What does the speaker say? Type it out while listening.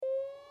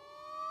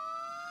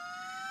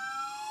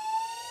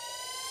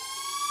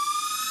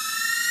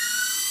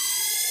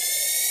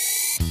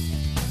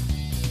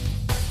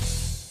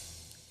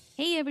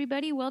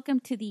everybody. Welcome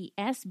to the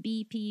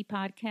SBP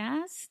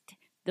podcast,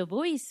 the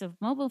voice of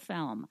mobile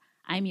film.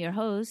 I'm your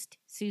host,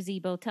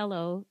 Susie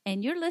Botello,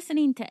 and you're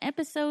listening to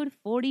episode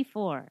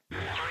 44.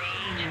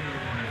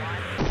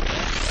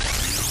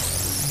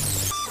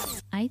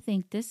 I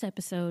think this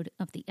episode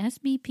of the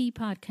SBP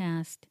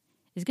podcast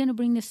is going to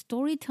bring the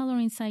storyteller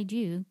inside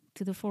you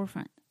to the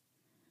forefront.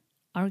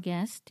 Our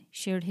guest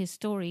shared his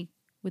story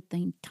with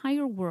the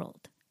entire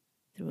world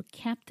through a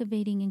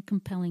captivating and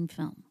compelling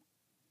film.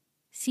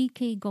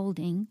 C.K.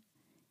 Golding,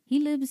 he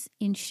lives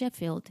in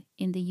Sheffield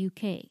in the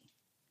UK.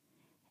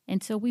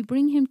 And so we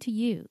bring him to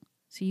you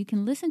so you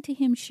can listen to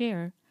him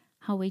share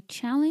how a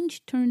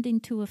challenge turned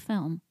into a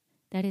film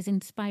that has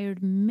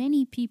inspired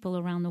many people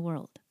around the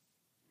world.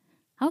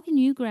 How can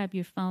you grab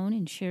your phone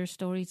and share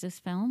stories as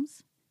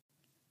films?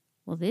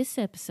 Well, this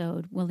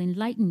episode will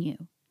enlighten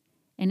you,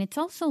 and it's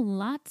also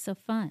lots of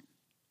fun.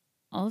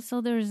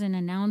 Also, there's an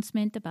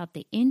announcement about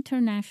the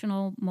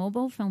International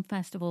Mobile Film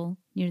Festival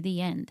near the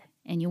end,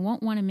 and you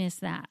won't want to miss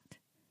that.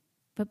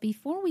 But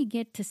before we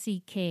get to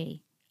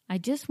CK, I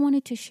just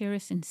wanted to share a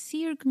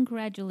sincere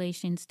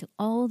congratulations to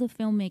all the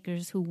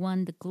filmmakers who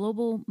won the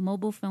Global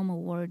Mobile Film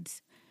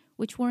Awards,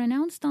 which were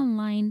announced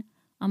online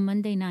on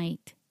Monday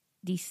night,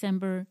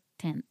 December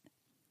 10th.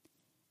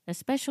 A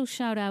special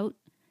shout out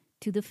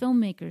to the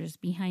filmmakers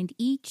behind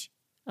each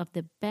of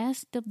the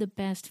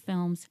best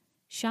films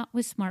shot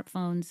with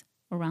smartphones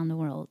around the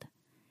world.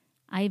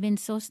 Ivan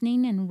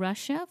Sosnin in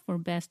Russia for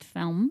Best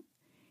Film,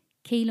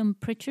 Calum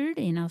Pritchard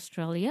in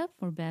Australia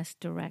for Best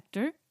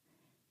Director,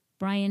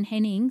 Brian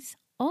Hennings,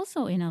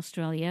 also in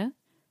Australia,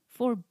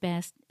 for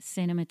Best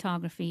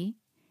Cinematography,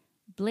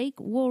 Blake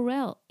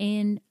Worrell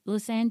in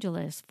Los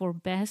Angeles for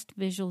Best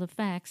Visual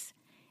Effects,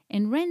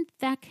 and Ren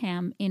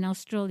Thackham in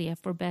Australia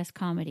for Best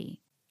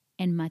Comedy,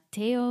 and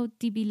Matteo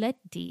Di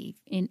Biletti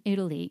in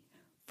Italy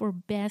for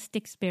Best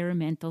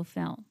Experimental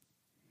Film.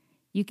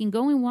 You can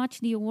go and watch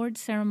the awards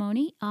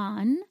ceremony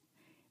on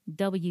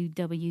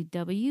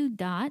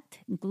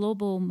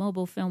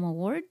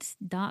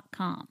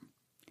www.globalmobilefilmawards.com.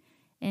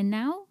 And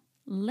now,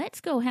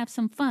 let's go have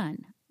some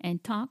fun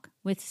and talk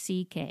with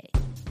CK.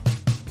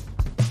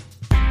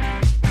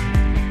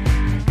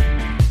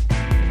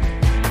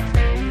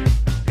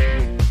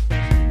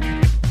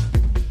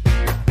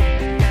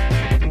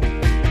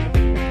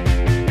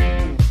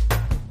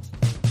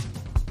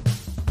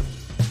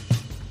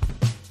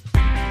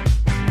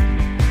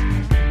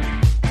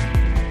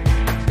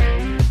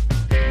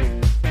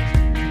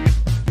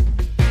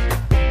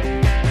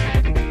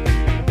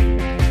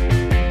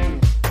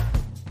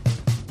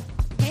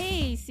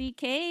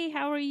 CK,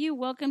 how are you?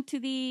 Welcome to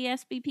the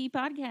SBP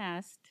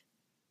podcast.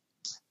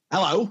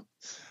 Hello.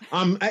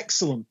 I'm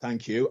excellent,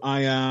 thank you.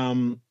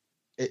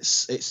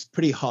 It's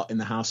pretty hot in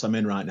the house I'm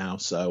in right now,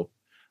 so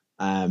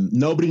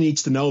nobody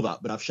needs to know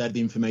that, but I've shared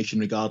the information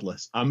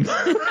regardless. Well,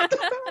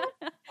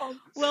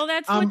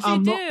 that's what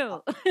you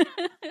do.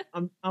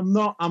 I'm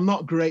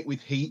not great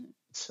with heat.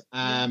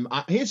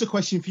 Here's a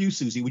question for you,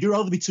 Susie. Would you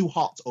rather be too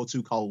hot or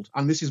too cold?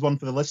 And this is one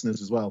for the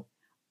listeners as well.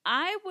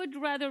 I would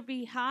rather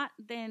be hot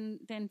than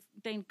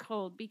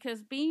cold,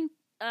 because being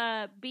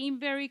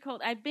very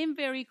cold, I've been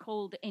very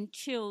cold and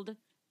chilled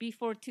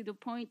before, to the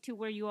point to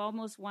where you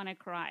almost want to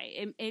cry.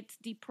 It's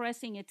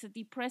depressing. It's a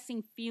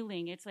depressing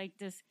feeling. It's like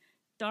this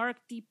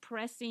dark,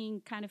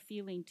 depressing kind of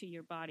feeling to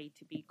your body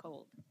to be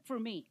cold, for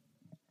me.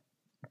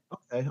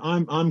 Okay,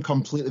 I'm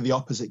completely the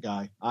opposite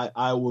guy.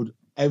 I would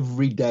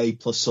every day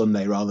plus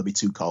Sunday rather be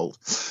too cold.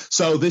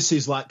 So this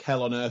is like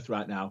hell on earth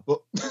right now. But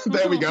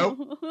there we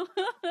go.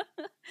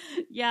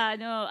 Yeah,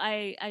 no,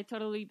 I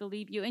totally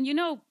believe you. And you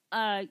know,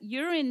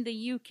 you're in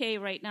the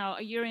UK right now.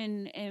 You're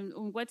in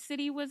what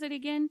city was it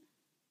again?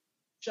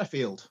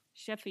 Sheffield,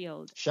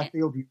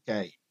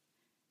 UK.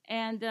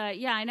 And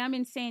and I'm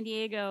in San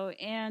Diego.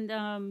 And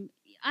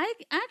I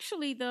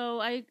actually, though,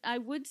 I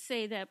would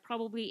say that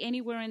probably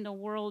anywhere in the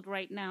world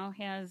right now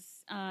has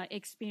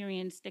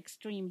experienced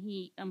extreme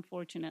heat,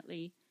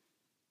 unfortunately.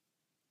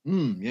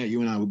 Yeah,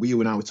 you and I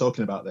were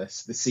talking about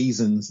this. The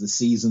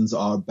seasons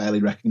are barely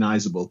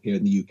recognizable here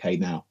in the UK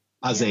now,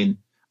 as in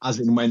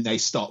when they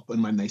stop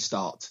and when they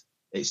start.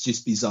 It's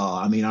just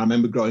bizarre. I mean, I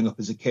remember growing up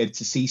as a kid,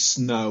 to see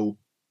snow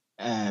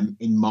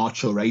in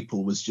March or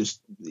April was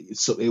just,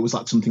 it was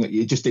like something that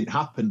it just didn't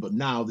happen. But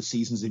now the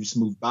seasons have just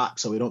moved back,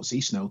 so we don't see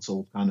snow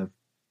till kind of,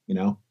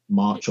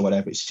 March or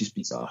whatever. It's just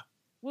bizarre.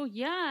 Well,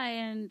 yeah,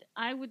 and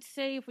I would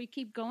say if we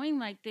keep going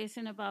like this,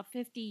 in about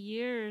 50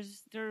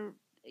 years,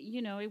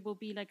 it will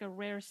be like a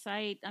rare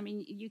sight. I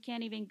mean, you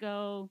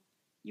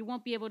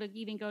won't be able to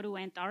even go to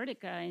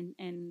Antarctica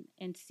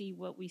and see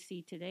what we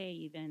see today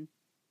even.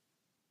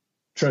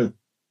 True.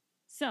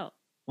 So.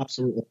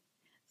 Absolutely.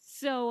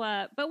 So,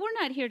 but we're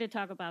not here to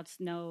talk about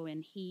snow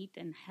and heat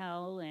and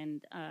hell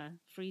and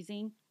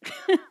freezing.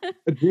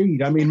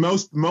 Agreed. I mean,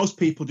 most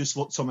people just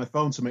looked on their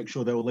phone to make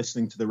sure they were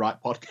listening to the right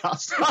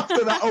podcast.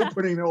 After that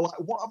opening, they were like,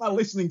 what am I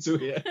listening to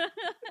here?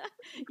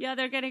 Yeah,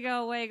 they're going to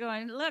go away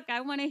going, look,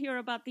 I want to hear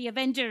about the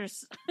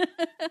Avengers.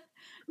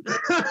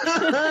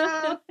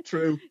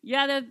 True.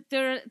 Yeah,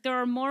 there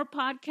are more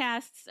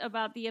podcasts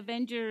about the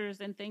Avengers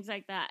and things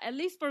like that. At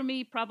least for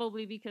me,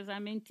 probably because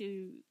I'm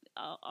into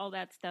all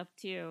that stuff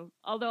too.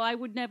 Although I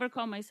would never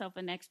call myself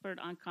an expert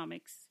on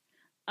comics.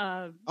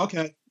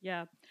 Okay.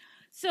 Yeah.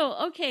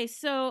 So,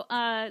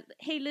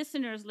 hey,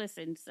 listeners,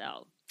 listen.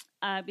 So,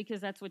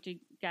 because that's what you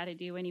got to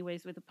do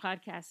anyways with the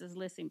podcast is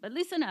listen. But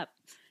listen up.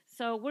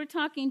 So we're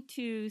talking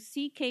to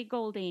C.K.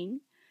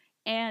 Golding.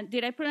 And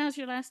did I pronounce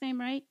your last name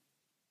right?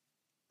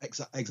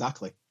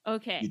 Exactly.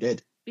 Okay. You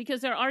did.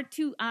 Because there are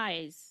two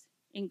I's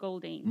in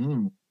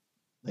Golding.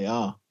 They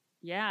are.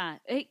 Yeah.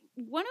 Hey,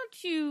 why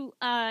don't you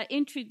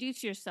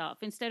introduce yourself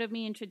instead of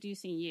me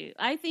introducing you?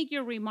 I think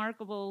you're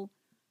remarkable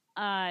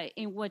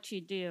in what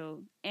you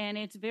do. And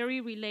it's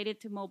very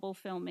related to mobile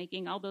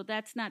filmmaking, although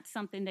that's not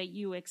something that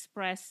you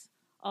express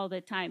all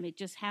the time. It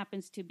just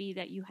happens to be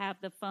that you have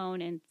the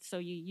phone and so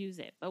you use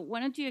it. But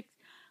why don't you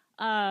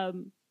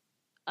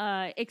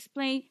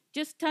explain,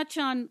 just touch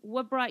on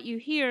what brought you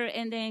here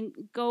and then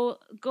go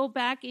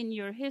back in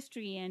your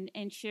history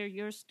and share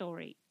your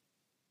story.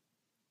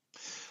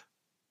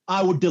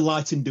 I would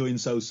delight in doing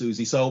so,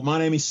 Susie. So my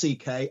name is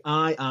CK.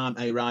 I am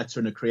a writer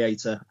and a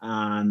creator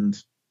and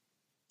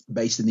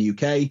based in the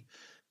UK,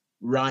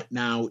 right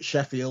now,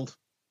 Sheffield.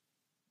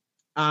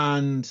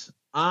 And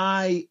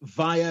I,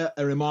 via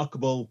a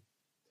remarkable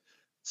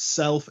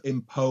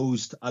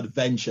self-imposed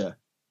adventure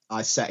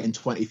I set in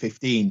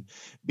 2015,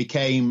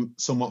 became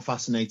somewhat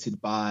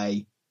fascinated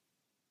by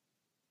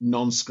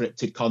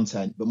non-scripted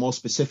content, but more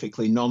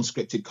specifically,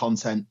 non-scripted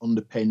content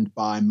underpinned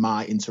by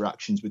my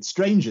interactions with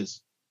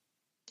strangers.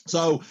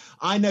 So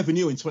I never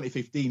knew in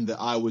 2015 that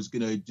I was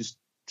going to just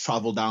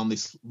travel down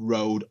this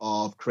road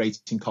of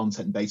creating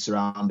content based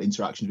around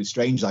interactions with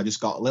strangers. I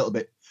just got a little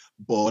bit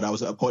bored. I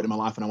was at a point in my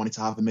life and I wanted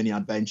to have a mini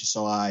adventure.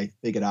 So I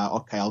figured out,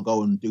 okay, I'll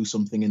go and do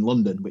something in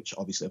London, which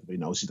obviously everybody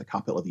knows is the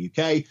capital of the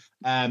UK,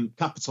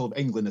 capital of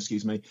England,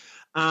 excuse me.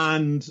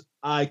 And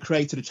I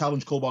created a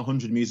challenge called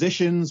 100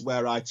 Musicians,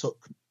 where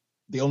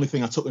the only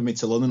thing I took with me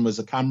to London was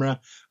a camera,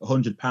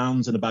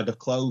 £100 and a bag of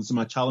clothes. And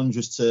my challenge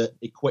was to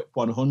equip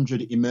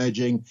 100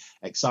 emerging,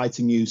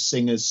 exciting new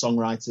singers,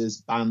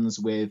 songwriters, bands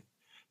with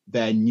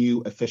their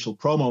new official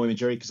promo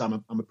imagery, because I'm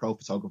a pro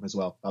photographer as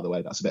well, by the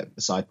way. That's a bit of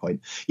a side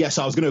point.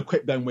 So I was going to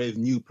equip them with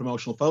new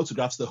promotional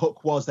photographs. The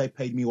hook was they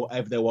paid me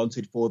whatever they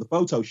wanted for the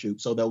photo shoot.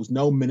 So there was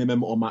no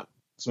minimum or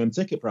maximum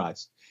ticket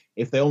price.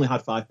 If they only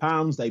had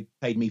 £5, they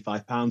paid me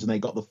 £5 and they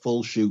got the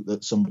full shoot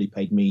that somebody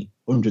paid me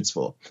hundreds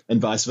for, and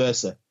vice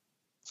versa.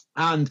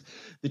 And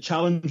the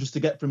challenge was to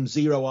get from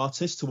 0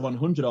 artists to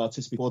 100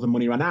 artists before the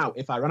money ran out.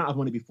 If I ran out of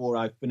money before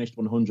I finished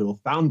 100 or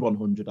found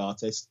 100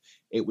 artists,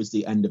 it was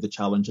the end of the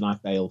challenge and I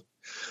failed.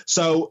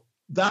 So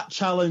that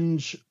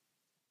challenge,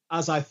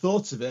 as I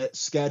thought of it,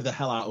 scared the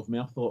hell out of me.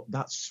 I thought,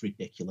 that's just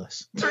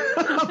ridiculous.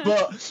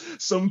 But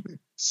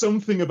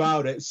something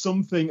about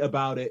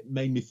it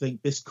made me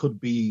think this could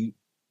be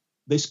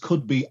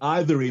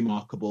either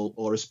remarkable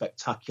or a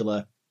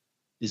spectacular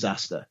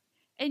disaster.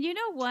 And you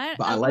know what?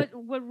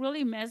 What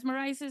really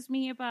mesmerizes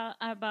me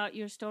about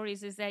your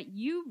stories is that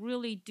you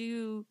really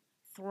do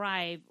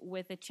thrive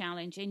with a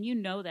challenge, and you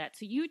know that.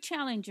 So you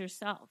challenge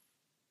yourself.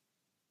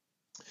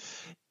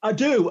 I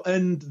do.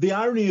 And the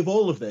irony of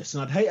all of this,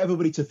 and I'd hate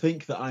everybody to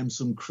think that I'm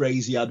some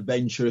crazy,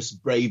 adventurous,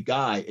 brave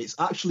guy. It's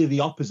actually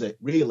the opposite,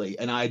 really.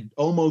 And I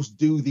almost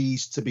do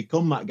these to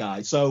become that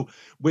guy. So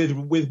with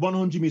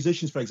 100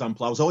 Musicians, for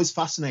example, I was always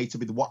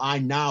fascinated with what I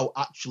now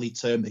actually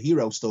term the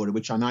hero story,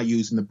 which I now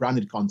use in the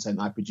branded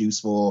content I produce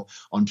for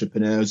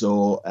entrepreneurs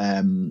or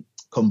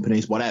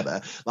companies,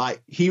 whatever.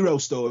 Like hero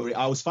story,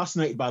 I was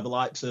fascinated by the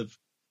likes of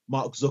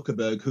Mark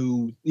Zuckerberg,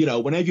 who,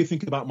 whenever you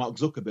think about Mark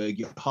Zuckerberg,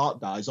 your heart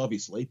dies,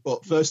 obviously.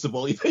 But first of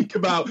all, you think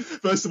about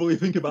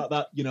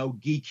that,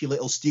 geeky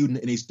little student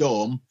in his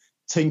dorm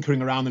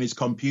tinkering around on his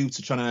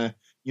computer, trying to,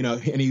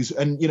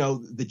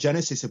 the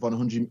genesis of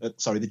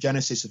the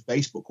genesis of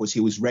Facebook was he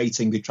was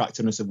rating the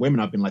attractiveness of women,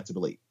 I've been led to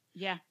believe.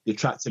 Yeah. The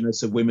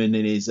attractiveness of women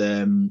in his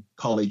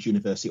college,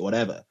 university,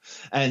 whatever.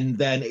 And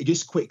then it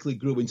just quickly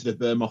grew into the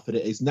behemoth that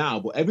it is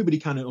now. But everybody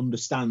kind of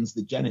understands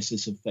the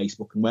genesis of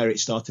Facebook and where it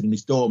started in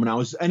his dorm.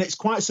 And it's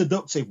quite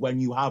seductive when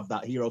you have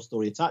that hero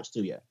story attached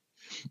to you.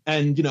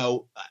 And,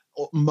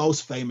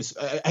 most famous,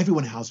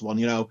 everyone has one,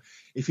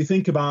 if you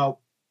think about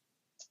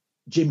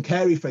Jim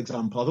Carrey, for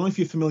example. I don't know if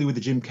you're familiar with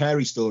the Jim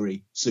Carrey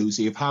story,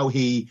 Susie, of how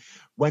he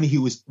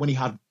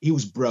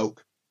was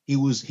broke.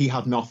 He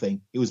had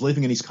nothing. He was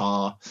living in his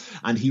car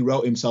and he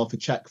wrote himself a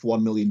check for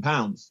 £1 million.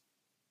 And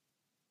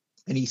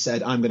he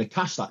said, I'm going to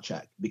cash that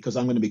check because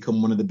I'm going to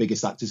become one of the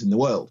biggest actors in the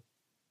world.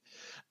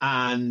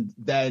 And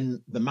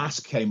then The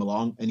Mask came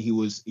along and he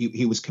was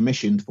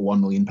commissioned for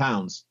 £1 million,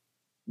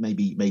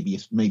 maybe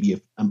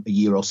a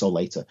year or so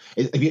later.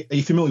 Are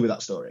you familiar with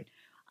that story?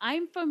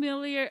 I'm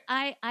familiar.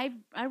 I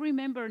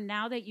remember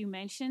now that you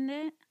mentioned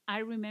it. I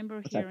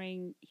remember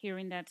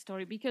hearing that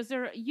story because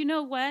there. You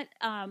know what?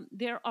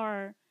 There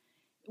are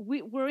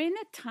we're in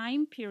a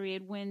time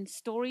period when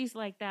stories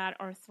like that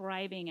are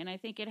thriving, and I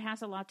think it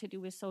has a lot to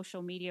do with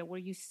social media, where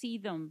you see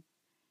them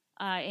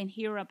and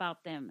hear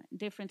about them.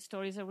 Different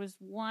stories. There was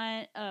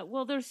one.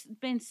 Well, there's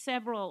been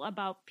several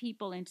about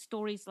people and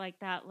stories like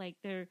that. Like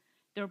they're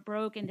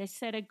broke and they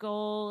set a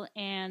goal,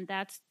 and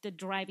that's the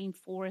driving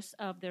force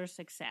of their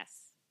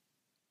success.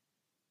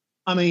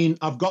 I mean,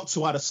 I've got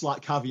to add a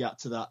slight caveat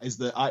to that, is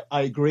that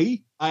I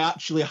agree. I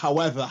actually,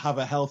 however, have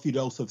a healthy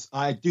dose of,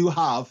 I do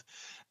have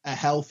a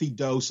healthy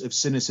dose of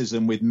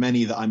cynicism with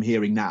many that I'm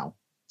hearing now,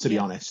 to be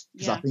honest.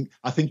 Because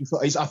I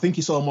think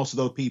it's almost as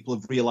though people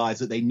have realized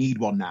that they need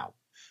one now.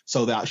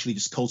 So they actually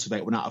just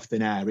cultivate one out of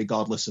thin air,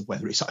 regardless of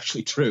whether it's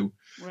actually true.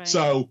 Right.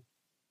 So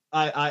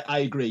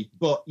I agree,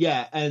 but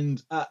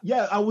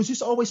I was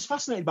just always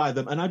fascinated by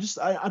them, and I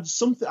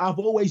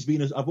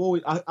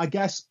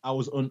guess I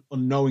was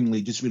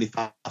unknowingly just really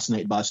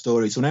fascinated by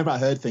stories. So whenever I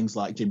heard things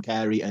like Jim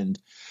Carrey and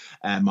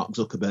Mark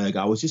Zuckerberg,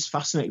 I was just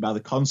fascinated by the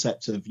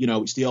concept of,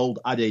 it's the old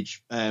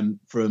adage,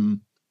 from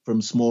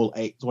small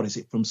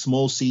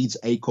seeds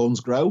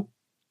acorns grow.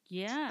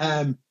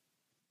 Yeah.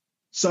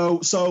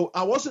 So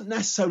I wasn't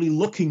necessarily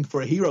looking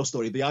for a hero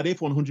story. The idea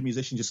for 100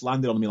 Musicians just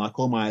landed on me, like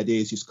all my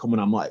ideas just come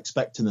and I'm not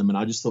expecting them. And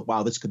I just thought,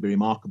 wow, this could be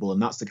remarkable.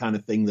 And that's the kind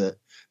of thing that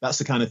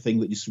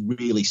just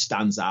really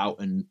stands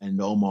out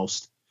and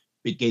almost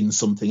begins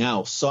something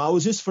else. So I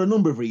was just, for a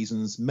number of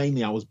reasons,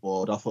 mainly I was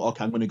bored. I thought,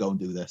 okay, I'm going to go and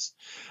do this.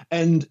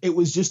 And it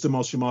was just the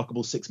most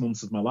remarkable 6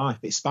 months of my life.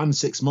 It spanned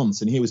 6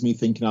 months. And here was me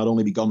thinking I'd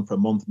only be gone for a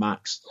month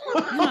max.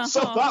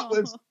 So that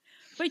was...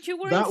 But you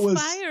were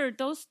inspired.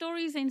 Those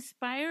stories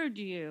inspired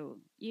you,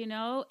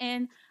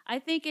 and I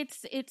think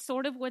it's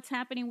sort of what's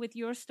happening with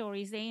your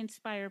stories. They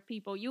inspire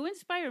people. You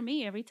inspire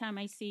me every time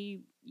I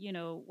see,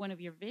 one of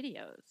your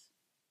videos.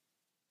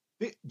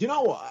 Do you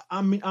know what?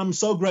 I'm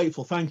so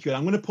grateful. Thank you. And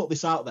I'm going to put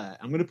this out there.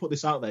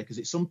 Because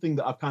it's something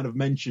that I've kind of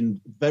mentioned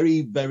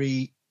very,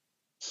 very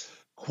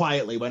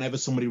quietly whenever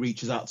somebody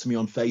reaches out to me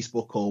on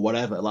Facebook or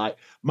whatever. Like,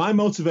 my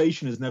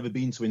motivation has never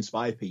been to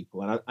inspire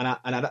people. And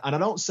I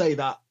don't say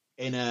that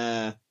in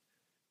a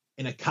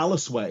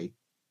callous way.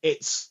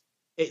 It's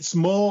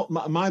more,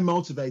 my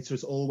motivator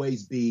has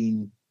always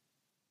been,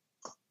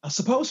 I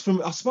suppose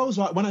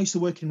like when I used to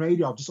work in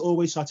radio, I've just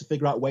always tried to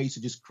figure out ways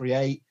to just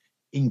create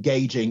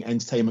engaging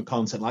entertainment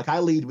content. Like, I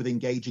lead with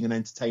engaging and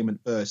entertainment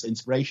first.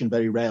 Inspiration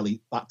very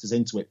rarely factors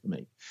into it for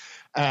me,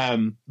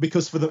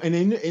 because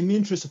in the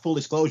interest of full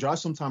disclosure, I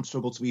sometimes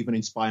struggle to even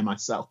inspire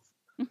myself.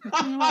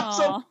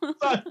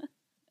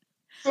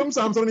 Sometimes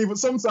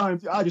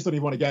I just don't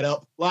even want to get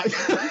up. Like,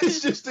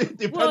 it's just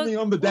depending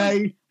on the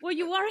day. Well,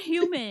 you are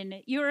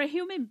human. You're a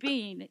human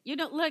being.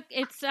 Look,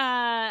 it's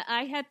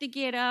I had to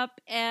get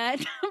up at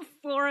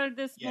 4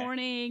 this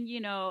morning,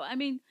 I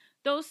mean,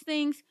 those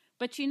things.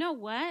 But you know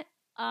what?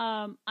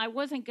 I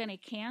wasn't going to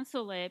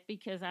cancel it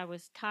because I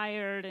was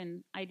tired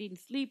and I didn't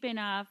sleep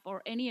enough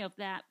or any of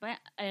that, but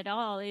at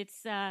all.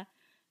 It's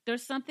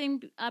there's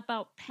something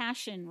about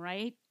passion,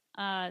 right?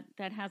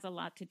 That has a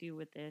lot to do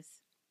with this.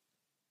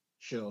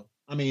 Sure.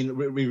 I mean,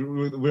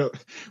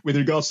 with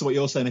regards to what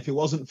you're saying, if it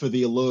wasn't for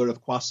the allure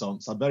of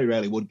croissants, I very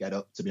rarely would get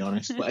up, to be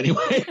honest. But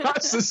anyway,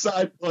 that's a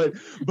side point.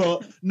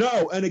 But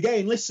no, and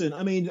again, listen,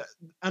 I mean,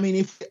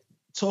 if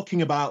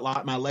talking about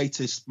like my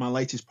latest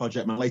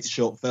project, my latest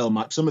short film,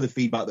 like some of the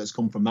feedback that's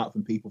come from that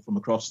from people from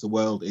across the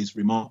world is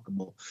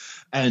remarkable.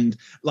 And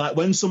like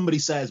when somebody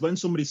tells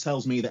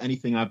me that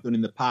anything I've done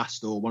in the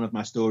past or one of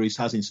my stories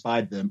has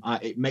inspired them,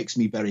 it makes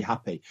me very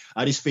happy.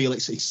 I just feel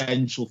it's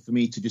essential for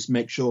me to just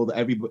make sure that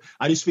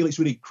I just feel it's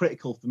really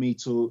critical for me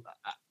to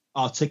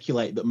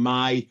articulate that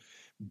my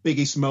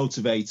biggest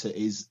motivator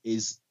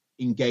is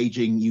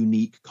engaging,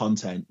 unique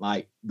content.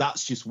 Like,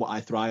 that's just what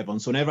I thrive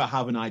on. So whenever I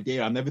have an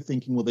idea, I'm never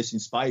thinking, will this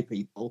inspire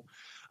people?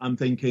 I'm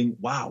thinking,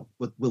 wow,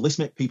 will this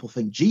make people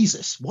think,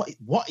 Jesus,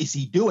 what is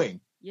he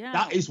doing? Yeah.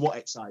 That is what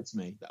excites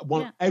me.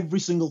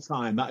 Every single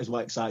time, that is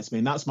what excites me.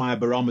 And that's my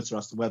barometer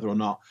as to whether or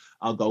not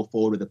I'll go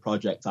forward with a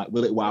project. Like,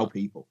 will it wow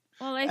people?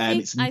 Well,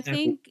 I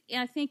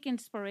think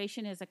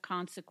inspiration is a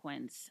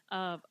consequence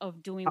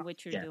of doing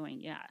what you're doing.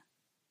 Yeah,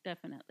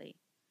 definitely.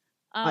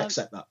 I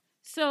accept that.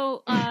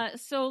 So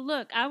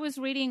look, I was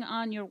reading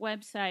on your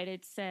website.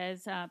 It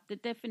says the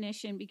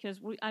definition,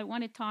 because I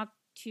want to talk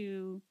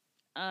to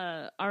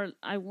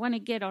I want to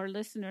get our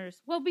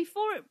listeners. Well,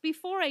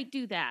 before I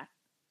do that,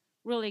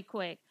 really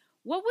quick,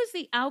 what was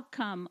the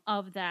outcome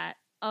of that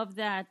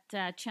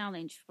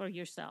challenge for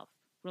yourself?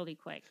 Really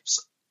quick.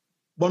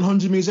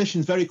 100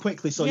 Musicians, very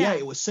quickly. So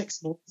it was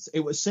 6 months. It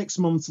was 6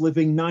 months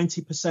living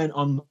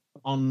 90%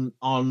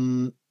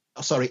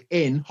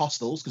 in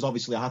hostels, because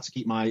obviously I had to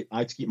keep my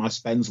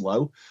spends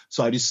low.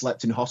 So I just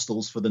slept in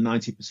hostels for the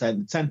 90%.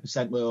 The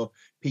 10% were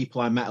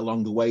people I met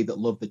along the way that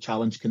loved the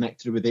challenge,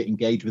 connected with it,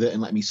 engaged with it,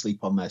 and let me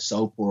sleep on their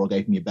sofa or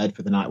gave me a bed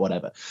for the night,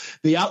 whatever.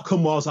 The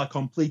outcome was I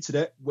completed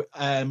it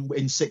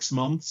in 6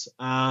 months,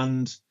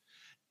 and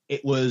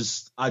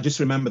I just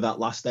remember that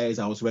last day as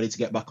I was ready to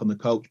get back on the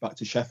coach back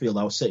to Sheffield,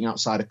 I was sitting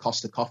outside a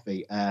Costa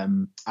Coffee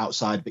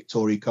outside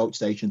Victoria Coach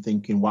Station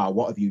thinking, wow,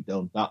 what have you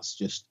done? That's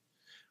just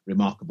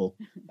remarkable.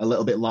 A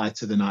little bit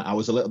lighter than I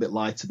was a little bit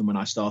lighter than when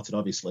I started,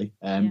 obviously,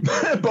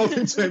 both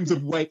in terms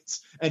of weight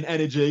and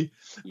energy.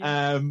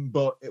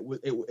 But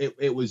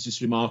it was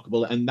just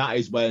remarkable, and that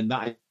is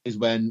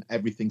when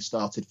everything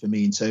started for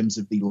me in terms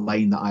of the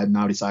lane that I have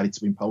now decided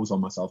to impose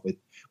on myself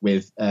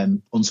with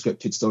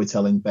unscripted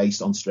storytelling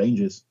based on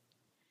strangers.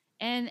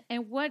 And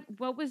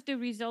what was the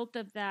result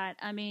of that?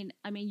 I mean,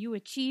 you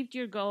achieved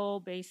your goal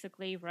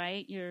basically,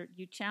 right?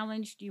 You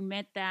challenged, you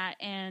met that,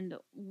 and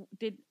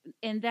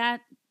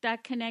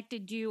that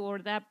connected you, or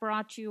that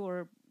brought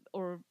you,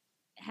 or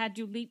had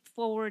you leap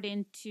forward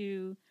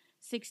into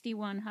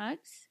 61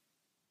 Hugs?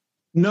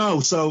 No,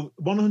 so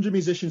 100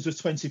 Musicians was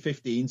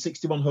 2015,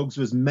 61 Hugs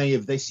was May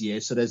of this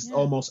year, so there's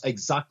almost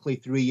exactly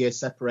 3 years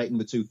separating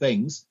the two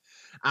things,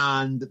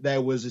 and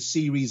there was a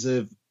series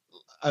of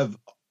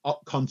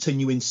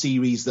continuing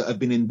series that have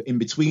been in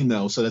between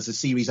those. So there's a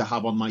series I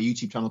have on my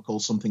YouTube channel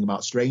called Something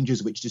About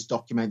Strangers, which just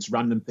documents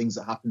random things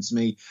that happen to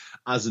me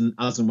as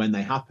and when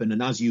they happen.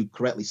 And as you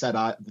correctly said,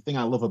 the thing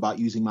I love about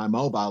using my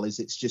mobile is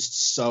it's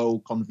just so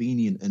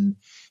convenient, and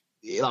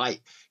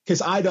like,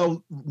 because I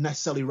don't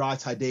necessarily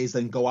write ideas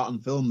then go out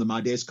and film them.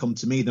 Ideas come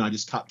to me, then I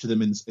just capture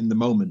them in the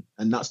moment,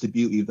 and that's the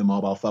beauty of the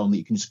mobile phone, that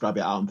you can just grab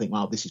it out and think,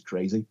 wow, this is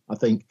crazy. I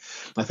think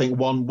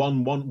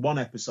one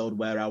episode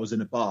where I was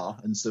in a bar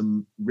and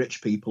some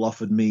rich people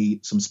offered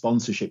me some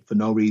sponsorship for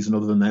no reason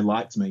other than they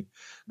liked me.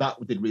 That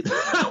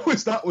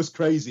was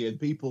crazy, and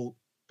people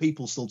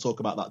still talk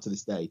about that to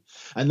this day.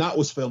 And that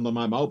was filmed on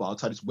my mobile,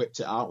 so I just whipped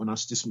it out and I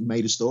just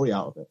made a story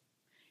out of it.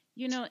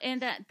 You know,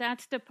 and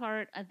that's the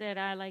part that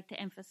I like to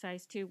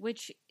emphasize too,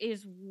 which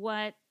is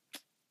what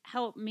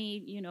helped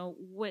me, you know,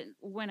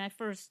 when I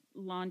first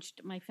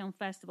launched my film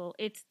festival.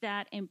 It's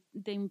that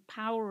the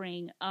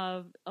empowering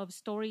of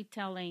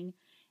storytelling,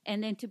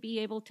 and then to be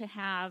able to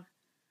have,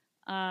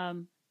 I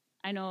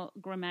know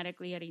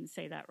grammatically I didn't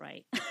say that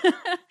right,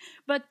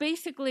 but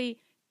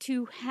basically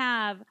to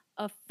have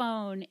a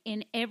phone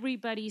in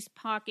everybody's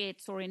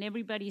pockets or in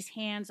everybody's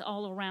hands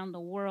all around the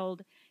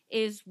world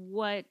is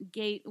what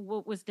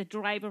was the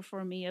driver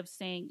for me of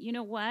saying, you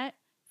know what,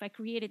 if I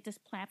created this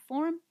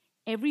platform,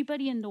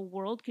 everybody in the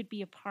world could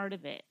be a part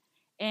of it.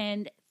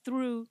 And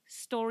through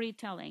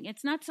storytelling,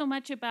 it's not so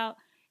much about,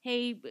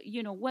 hey,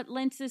 you know, what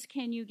lenses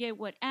can you get?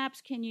 What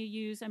apps can you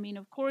use? I mean,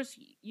 of course,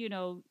 you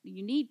know,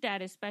 you need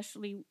that,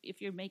 especially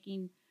if you're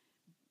making,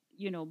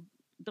 you know,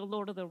 the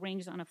Lord of the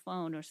Rings on a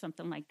phone or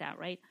something like that,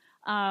 right?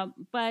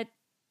 But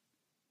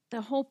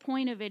the whole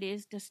point of it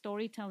is the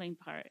storytelling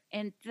part.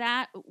 And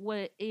that's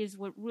what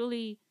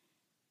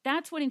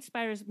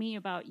inspires me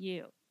about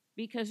you,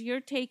 because you're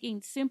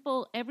taking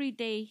simple,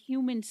 everyday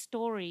human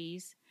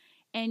stories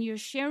and you're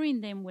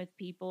sharing them with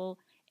people,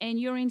 and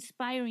you're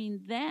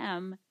inspiring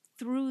them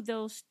through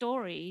those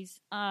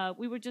stories.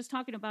 We were just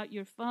talking about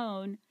your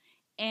phone,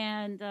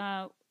 and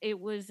it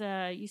was,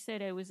 you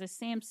said it was a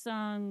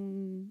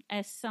Samsung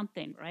S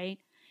something, right?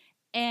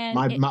 And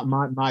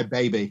my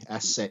baby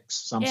S6,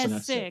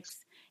 Samsung S6.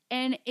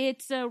 And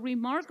it's a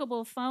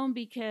remarkable phone,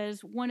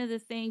 because one of the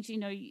things, you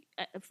know,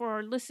 for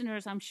our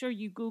listeners, I'm sure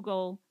you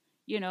Google,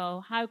 you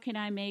know, how can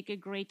I make a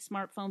great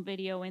smartphone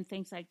video and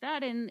things like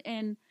that.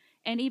 And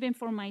even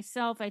for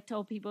myself, I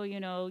tell people,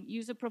 you know,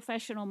 use a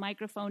professional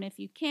microphone if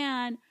you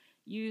can.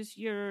 Use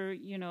your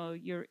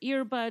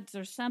earbuds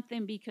or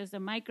something, because the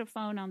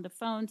microphone on the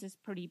phones is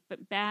pretty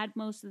bad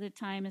most of the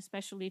time,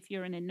 especially if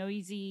you're in a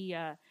noisy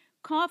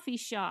coffee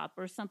shop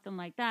or something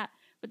like that.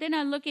 But then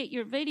I look at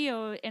your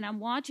video and I'm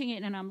watching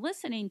it and I'm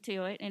listening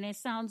to it, and it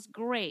sounds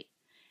great.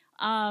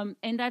 And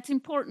that's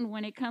important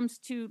when it comes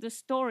to the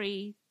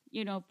story,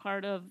 you know,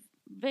 part of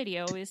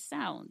video is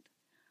sound.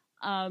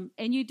 And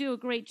you do a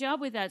great job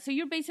with that. So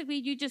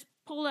you just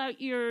pull out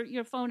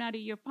your phone out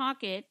of your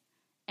pocket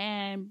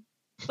and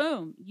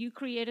boom, you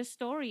create a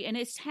story, and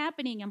it's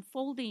happening,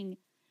 unfolding,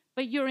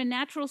 but you're a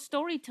natural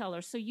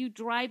storyteller. So you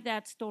drive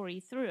that story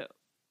through.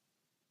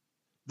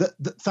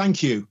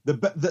 Thank you.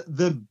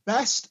 The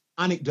best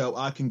anecdote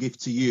I can give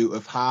to you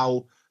of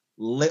how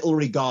little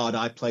regard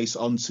I place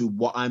onto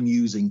what I'm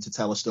using to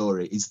tell a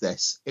story is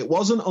this. It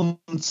wasn't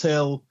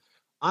until,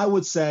 I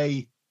would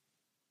say,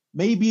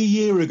 maybe a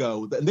year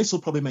ago, and this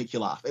will probably make you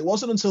laugh. It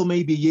wasn't until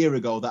maybe a year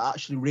ago that I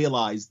actually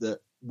realized that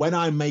when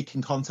I'm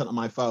making content on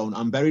my phone,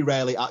 I'm very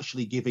rarely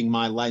actually giving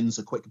my lens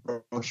a quick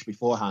brush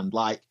beforehand.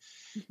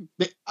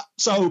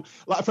 So,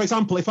 for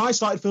example, if I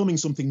started filming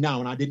something now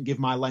and I didn't give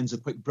my lens a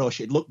quick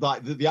brush, it looked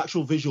like the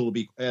actual visual would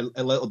be a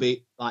little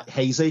bit like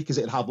hazy, because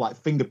it'd have like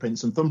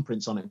fingerprints and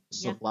thumbprints on it and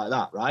stuff like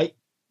that, right?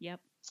 Yep.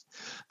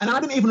 And I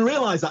didn't even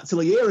realize that till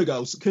a year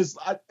ago, because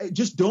it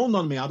just dawned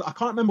on me. I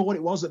can't remember what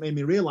it was that made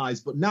me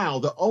realize, but now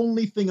the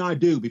only thing I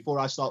do before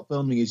I start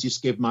filming is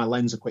just give my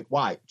lens a quick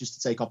wipe, just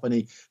to take off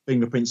any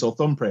fingerprints or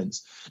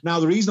thumbprints. Now,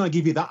 the reason I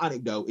give you that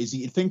anecdote is that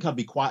you'd think I'd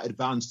be quite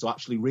advanced to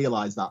actually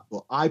realize that,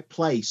 but I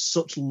place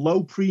such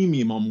low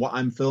premium on what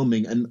I'm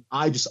filming, and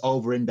I just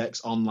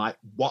over-index on like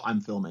what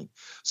I'm filming.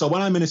 So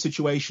when I'm in a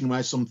situation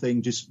where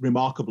something just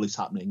remarkable is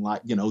happening,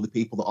 like, you know, the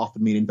people that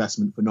offered me an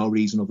investment for no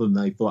reason other than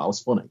they thought I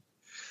was funny,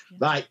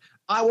 like,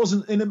 I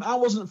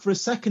wasn't for a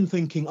second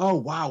thinking, oh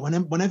wow,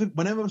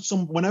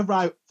 whenever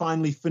I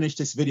finally finish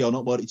this video and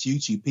upload it to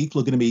YouTube, people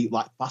are going to be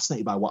like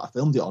fascinated by what I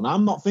filmed it on.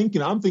 I'm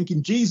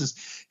thinking,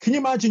 Jesus, can you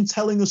imagine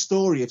telling a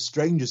story of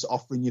strangers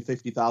offering you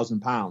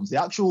 £50,000?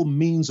 The actual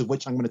means of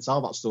which I'm going to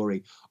tell that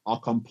story are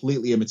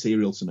completely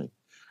immaterial to me.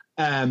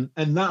 And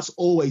that's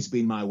always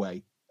been my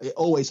way. It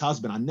always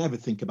has been. I never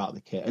think about the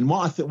kit. And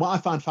what I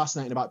find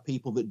fascinating about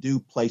people that do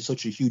place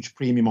such a huge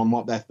premium on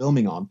what they're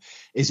filming on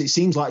is it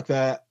seems like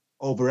they're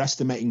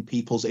overestimating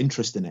people's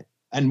interest in it.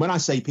 And when I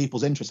say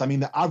people's interest, I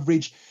mean the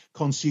average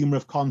consumer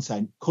of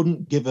content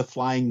couldn't give a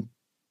flying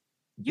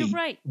You're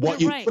right. what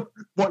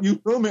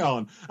you film it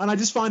on. And I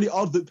just find it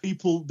odd that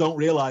people don't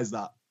realize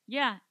that.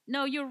 Yeah,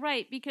 no, you're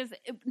right. Because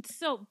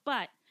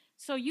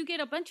so you get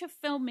a bunch of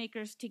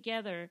filmmakers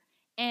together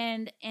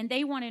and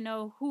they want to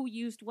know who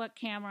used what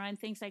camera and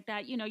things like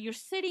that. You know, you're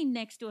sitting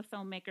next to a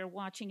filmmaker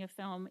watching a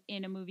film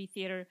in a movie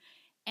theater,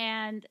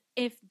 and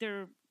if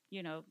they're,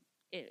 you know,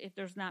 if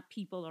there's not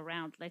people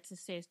around, let's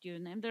just say it's you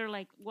and them, they're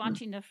like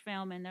watching the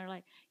film and they're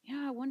like,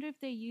 yeah, I wonder if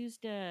they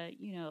used,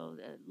 you know,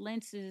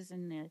 lenses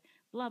and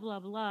blah, blah,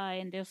 blah.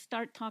 And they'll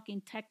start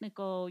talking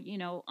technical, you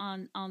know,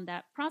 on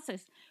that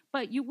process.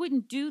 But you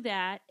wouldn't do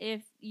that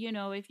if, you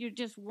know, if you're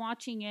just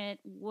watching it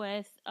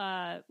with,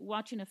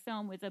 watching a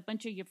film with a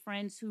bunch of your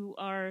friends who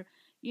are,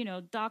 you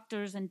know,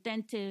 doctors and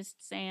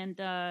dentists and,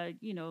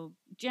 you know,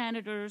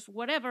 janitors,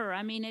 whatever.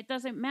 I mean, it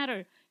doesn't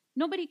matter.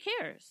 Nobody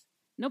cares.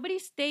 Nobody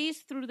stays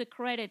through the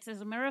credits.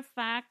 As a matter of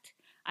fact,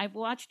 I've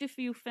watched a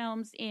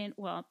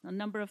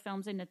number of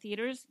films in the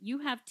theaters. You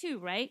have too,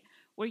 right?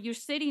 Where you're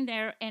sitting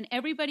there and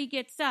everybody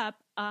gets up,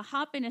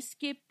 hop and a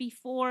skip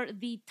before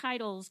the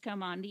titles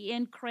come on, the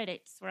end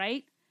credits,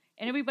 right?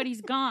 And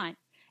everybody's gone.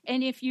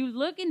 And if you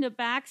look in the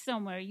back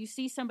somewhere, you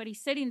see somebody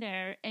sitting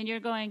there and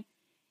you're going,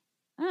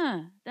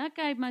 that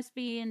guy must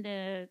be in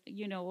the,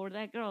 you know, or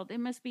that girl, they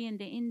must be in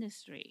the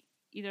industry.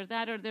 Either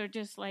that or they're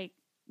just like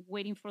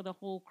waiting for the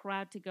whole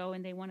crowd to go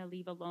and they want to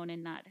leave alone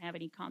and not have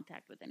any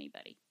contact with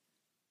anybody.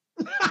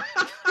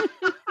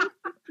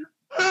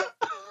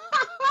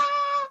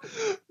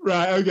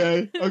 Right,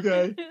 okay.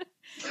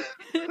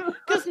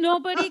 Because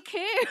nobody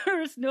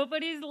cares.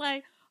 Nobody's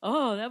like,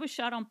 oh, that was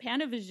shot on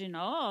Panavision.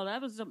 Oh,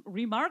 that was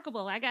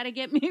remarkable. I got to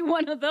get me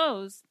one of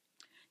those.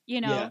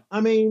 You know? Yeah,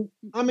 I mean,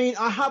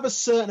 I have a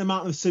certain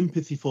amount of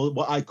sympathy for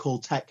what I call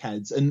tech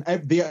heads, and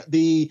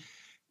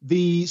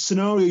the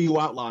scenario you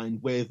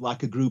outlined with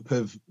like a group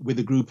of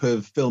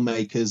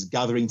filmmakers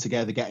gathering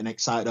together, getting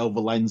excited over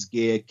lens,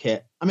 gear,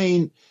 kit. I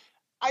mean,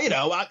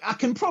 I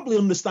can probably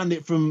understand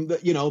it from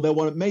that. You know, they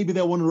want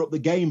to up the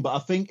game, but I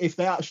think if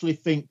they actually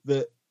think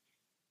that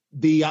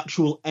the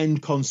actual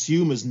end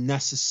consumer's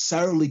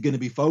necessarily going to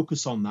be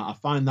focused on that, I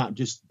find that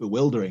just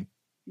bewildering.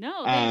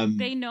 No,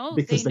 they know.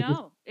 They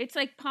know. It's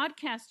like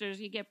podcasters.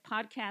 You get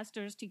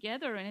podcasters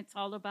together, and it's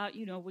all about,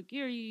 you know, what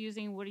gear are you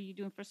using? What are you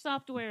doing for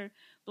software?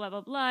 Blah,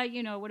 blah, blah.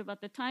 You know, what about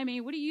the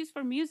timing? What do you use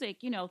for music?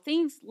 You know,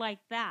 things like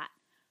that.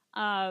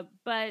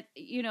 But,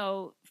 you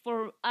know,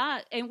 for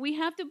us, and we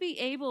have to be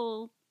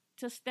able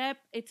to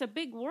it's a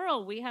big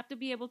world. We have to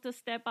be able to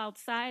step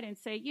outside and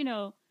say, you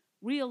know,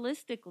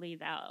 realistically,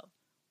 though,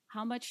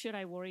 how much should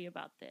I worry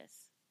about this?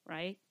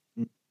 Right?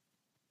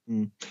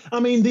 I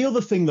mean, the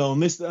other thing, though,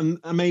 and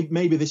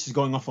maybe this is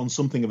going off on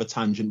something of a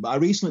tangent, but I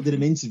recently did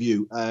an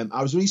interview. I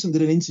was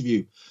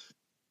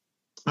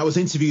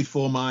interviewed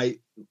for my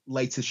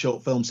latest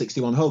short film,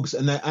 61 Hugs,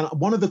 and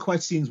one of the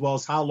questions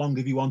was, how long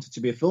have you wanted to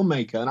be a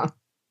filmmaker? And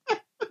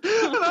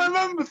I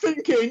remember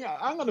thinking,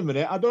 hang on a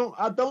minute, I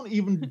don't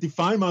even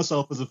define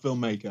myself as a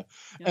filmmaker,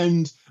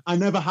 and I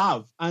never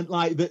have. And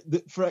like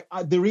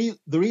the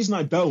reason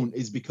I don't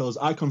is because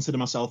I consider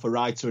myself a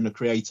writer and a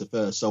creator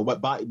first. So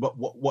by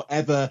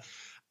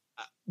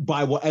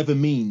whatever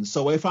means.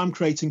 So if I'm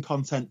creating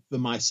content for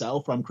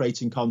myself, or I'm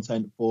creating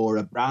content for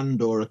a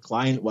brand or a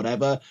client,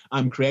 whatever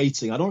I'm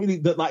creating, I don't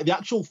really like the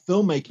actual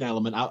filmmaking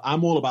element.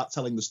 I'm all about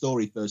telling the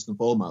story first and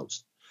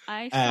foremost.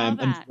 I saw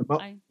that.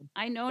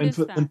 I noticed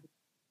that.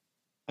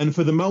 And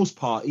for the most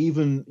part,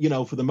 even, you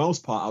know,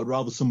 I would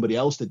rather somebody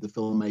else did the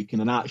filmmaking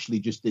and actually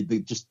just did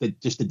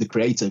the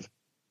creative,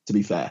 to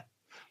be fair.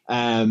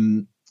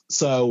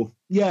 So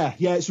yeah,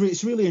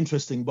 it's really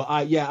interesting. But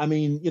I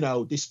mean, you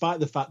know, despite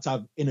the fact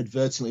I've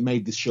inadvertently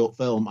made this short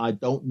film, I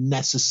don't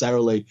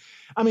necessarily.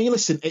 I mean,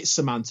 listen, it's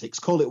semantics.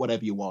 Call it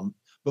whatever you want.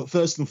 But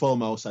first and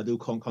foremost, I do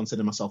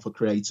consider myself a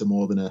creator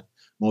more than a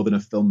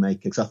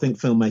filmmaker, because I think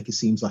filmmaker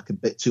seems like a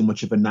bit too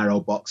much of a narrow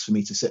box for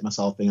me to sit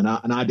myself in,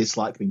 and I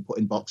dislike being put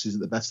in boxes at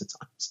the best of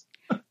times.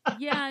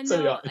 Yeah,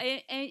 So, no,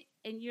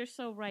 and you're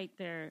so right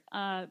there.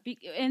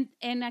 And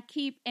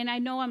I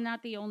know I'm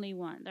not the only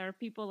one. There are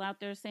people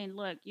out there saying,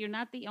 "Look, you're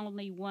not the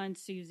only one,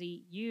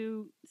 Susie.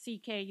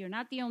 CK, you're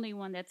not the only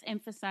one that's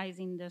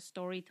emphasizing the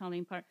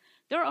storytelling part.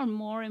 There are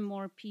more and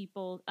more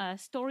people.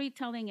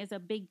 Storytelling is a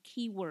big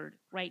keyword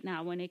right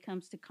now when it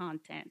comes to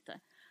content."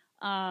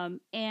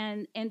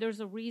 And there's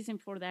a reason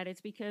for that.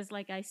 It's because,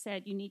 like I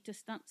said, you need to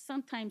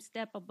sometimes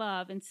step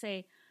above and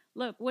say,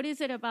 look, what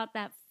is it about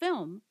that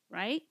film,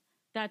 right,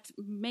 that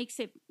makes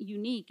it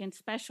unique and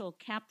special,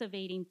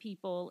 captivating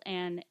people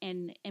and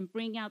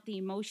bring out the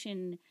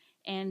emotion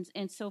and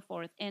so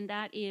forth. And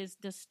that is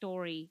the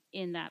story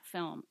in that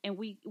film. And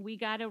we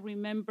got to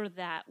remember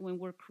that when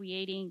we're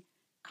creating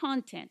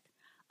content.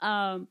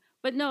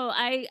 But no,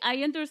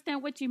 I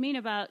understand what you mean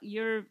about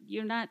you're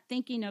not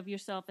thinking of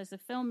yourself as a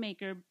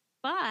filmmaker,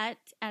 but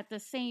on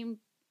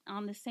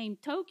the same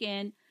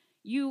token,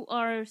 you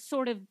are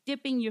sort of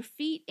dipping your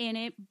feet in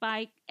it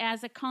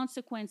as a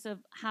consequence of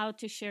how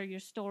to share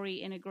your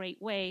story in a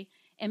great way.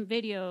 And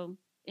video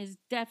is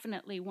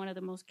definitely one of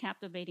the most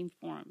captivating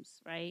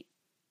forms, right?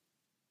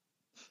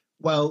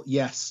 Well,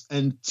 yes.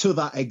 And to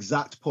that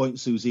exact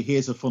point, Susie,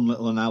 here's a fun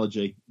little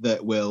analogy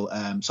that will,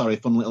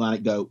 fun little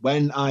anecdote.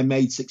 When I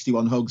made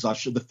 61 Hugs,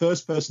 the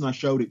first person I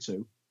showed it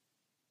to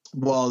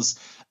was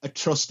a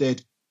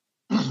trusted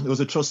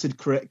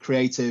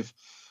creative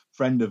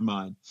friend of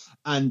mine.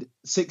 And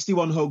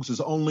 61 Hugs was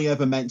only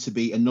ever meant to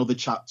be another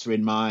chapter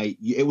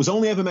it was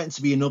only ever meant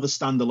to be another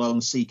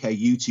standalone CK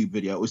YouTube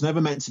video. It was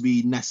never meant to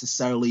be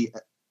necessarily,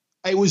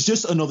 it was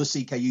just another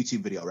CK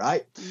YouTube video,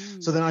 right?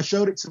 So then I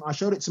showed it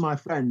to my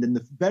friend, and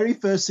the very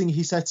first thing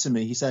he said to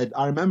me, he said,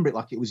 I remember it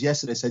like it was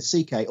yesterday, said,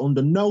 CK,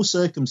 under no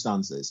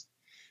circumstances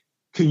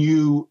can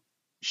you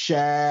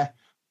share,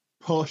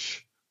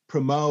 push,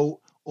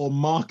 promote, or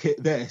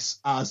market this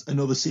as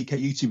another CK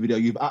YouTube video.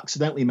 You've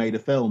accidentally made a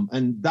film.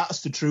 And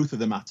that's the truth of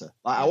the matter.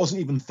 Like, I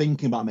wasn't even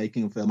thinking about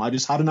making a film. I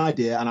just had an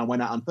idea and I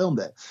went out and filmed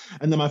it.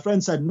 And then my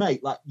friend said,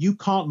 mate, like, you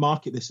can't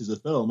market this as a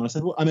film. And I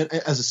said, well, I mean,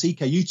 as a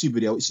CK YouTube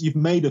video, you've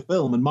made a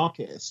film and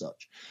market it as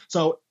such.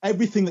 So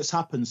everything that's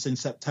happened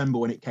since September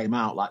when it came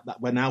out, like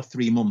that, we're now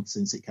 3 months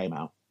since it came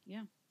out.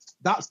 Yeah.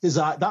 That's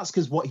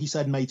because what he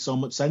said made so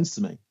much sense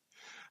to me.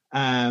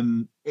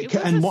 It's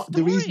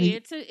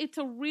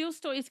a real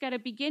story. It's got a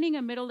beginning,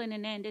 a middle, and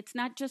an end. It's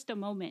not just a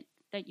moment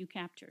that you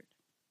captured.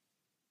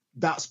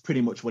 That's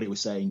pretty much what he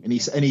was saying. And he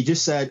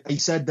just said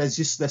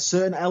there's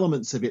certain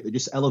elements of it that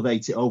just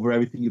elevate it over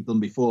everything you've done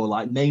before,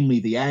 like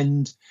namely the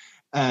end,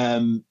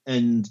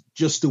 and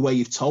just the way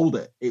you've told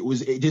it.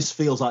 It just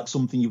feels like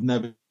something you've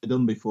never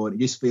done before,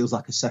 and it just feels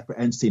like a separate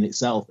entity in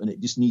itself, and it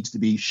just needs to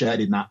be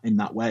shared in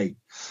that way.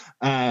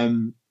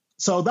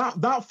 So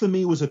that for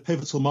me was a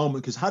pivotal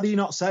moment, because had he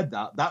not said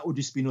that would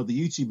just be another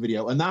YouTube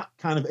video, and that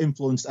kind of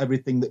influenced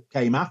everything that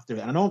came after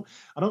it. And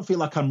I don't feel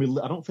like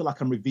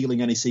I'm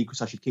revealing any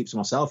secrets I should keep to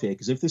myself here,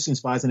 because if this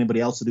inspires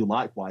anybody else to do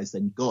likewise,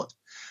 then good.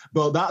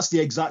 But that's the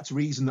exact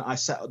reason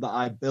that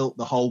I built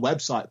the whole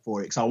website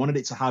for it, because I wanted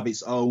it to have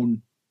its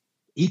own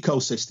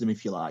ecosystem,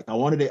 if you like. I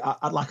wanted it,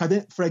 I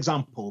didn't, for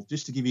example,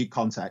 just to give you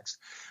context,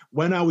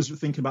 when I was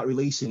thinking about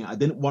releasing it, I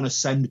didn't want to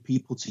send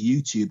people to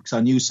YouTube, because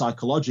I knew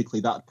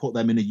psychologically that put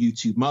them in a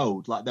YouTube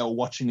mode, like they were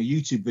watching a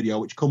YouTube video,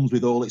 which comes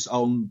with all its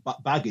own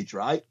baggage,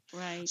 right?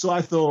 Right. So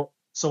I thought,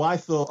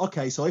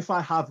 okay, so if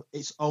I have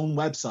its own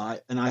website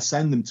and I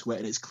send them to it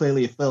and it's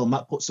clearly a film,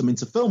 that puts them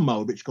into film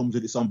mode, which comes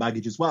with its own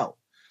baggage as well.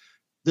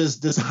 Does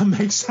that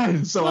make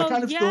sense? So I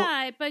kind of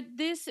thought,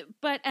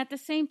 but at the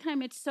same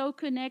time, it's so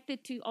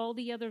connected to all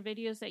the other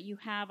videos that you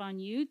have on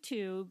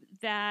YouTube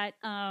that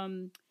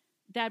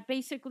that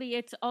basically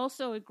it's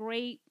also a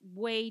great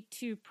way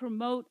to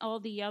promote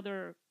all the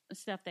other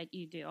stuff that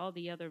you do, all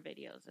the other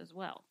videos as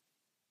well.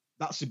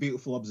 That's a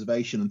beautiful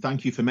observation, and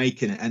thank you for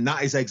making it. And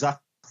that is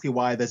exactly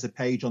why there's a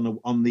page on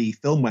the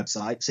film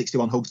website,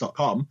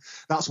 61hugs.com.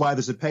 That's why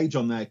there's a page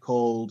on there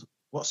called,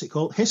 what's it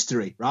called?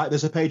 History, right?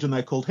 There's a page on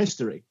there called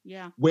History,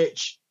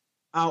 which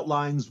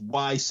outlines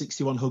why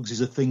 61 Hugs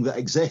is a thing that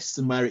exists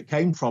and where it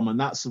came from, and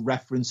that's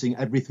referencing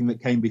everything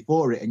that came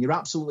before it. And you're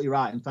absolutely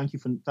right, and thank you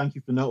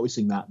for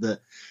noticing that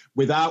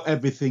without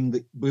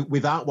everything,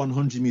 without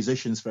 100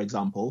 musicians, for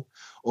example,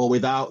 or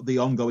without the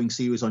ongoing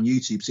series on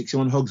YouTube,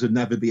 61 Hugs would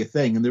never be a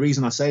thing. And the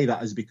reason I say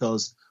that is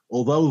because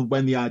although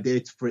when the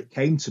idea for it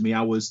came to me,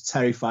 I was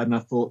terrified, and I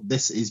thought,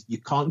 you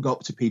can't go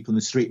up to people in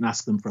the street and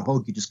ask them for a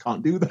hug. You just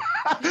can't do that.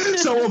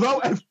 So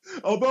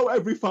although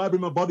every fiber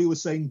in my body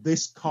was saying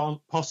this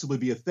can't possibly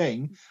be a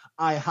thing,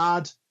 I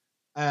had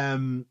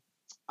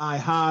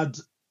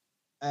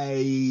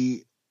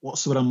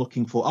what's the word I'm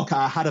looking for? Okay,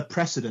 I had a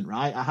precedent,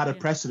 right? I had a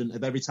precedent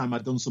of every time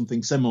I'd done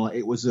something similar,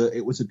 it was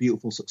a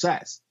beautiful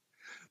success.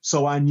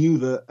 So I knew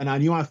that, and I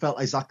knew I felt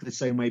exactly the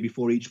same way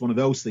before each one of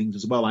those things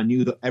as well. I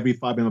knew that every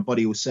fiber in my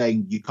body was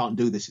saying, you can't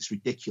do this, it's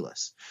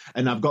ridiculous.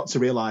 And I've got to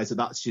realize that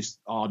that's just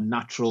our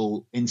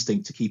natural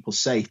instinct to keep us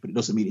safe, but it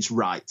doesn't mean it's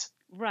right.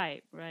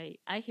 Right.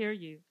 I hear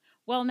you.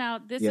 Well, now,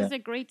 this is a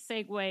great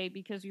segue,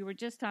 because you were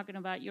just talking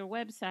about your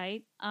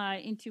website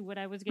into what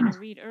I was going to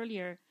read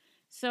earlier.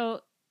 So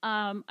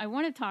I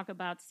want to talk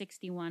about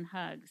 61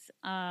 Hugs.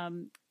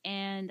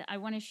 And I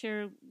want to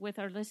share with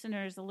our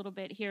listeners a little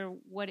bit here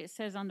what it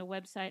says on the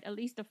website, at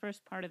least the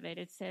first part of it.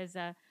 It says,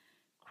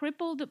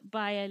 crippled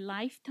by a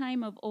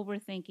lifetime of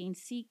overthinking,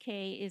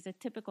 CK is a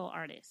typical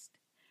artist,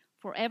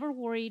 forever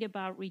worried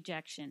about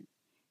rejection,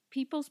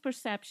 people's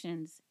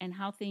perceptions, and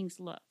how things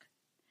look.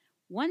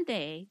 One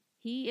day,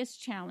 he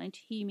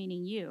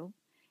meaning you,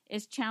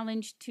 is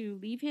challenged to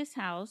leave his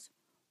house,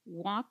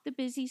 walk the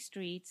busy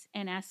streets,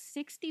 and ask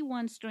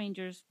 61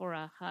 strangers for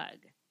a hug.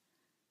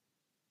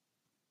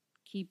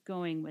 Keep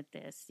going with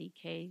this,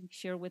 CK.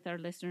 Share with our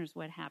listeners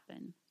what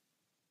happened.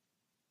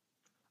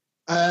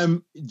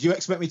 Do you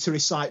expect me to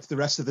recite the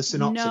rest of the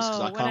synopsis? No,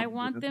 what I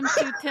want them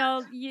to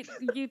tell you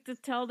to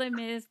tell them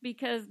is,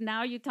 because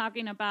now you're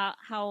talking about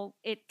how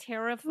it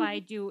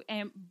terrified you,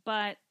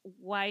 but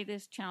why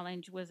this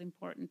challenge was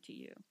important to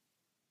you.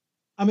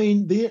 I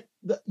mean,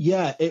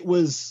 it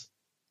was.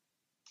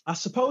 I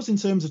suppose in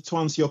terms of, to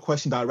answer your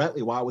question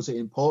directly, why was it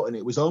important?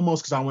 It was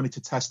almost because I wanted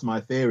to test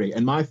my theory,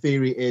 and my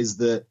theory is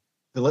that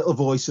the little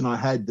voice in our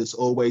head that's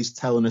always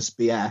telling us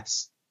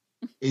BS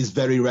is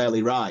very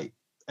rarely right.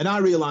 And I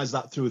realized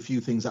that through a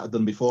few things that I'd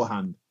done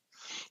beforehand.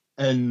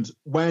 And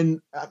when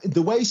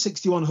the way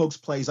 61 Hugs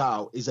plays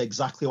out is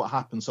exactly what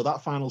happened. So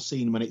that final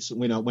scene when it's,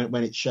 when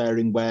it's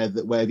sharing where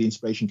the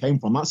inspiration came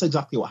from, that's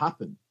exactly what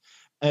happened.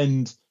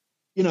 And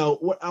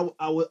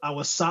I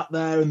was sat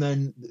there, and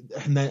then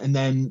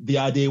the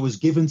idea was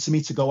given to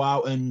me to go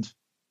out and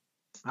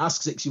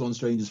ask 61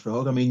 strangers for a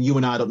hug. I mean, you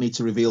and I don't need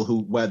to reveal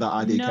where that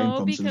idea came from.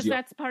 No, because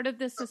that's part of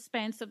the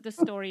suspense of the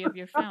story of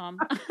your film.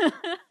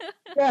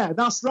 Yeah,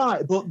 that's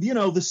right. But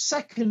the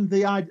second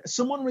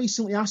someone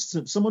recently asked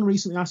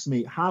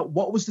me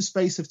what was the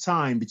space of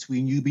time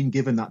between you being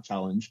given that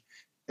challenge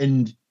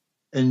and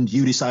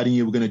you deciding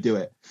you were going to do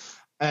it.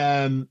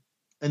 And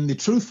the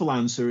truthful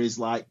answer is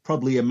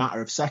probably a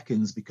matter of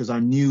seconds, because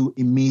I knew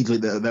immediately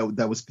that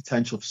there was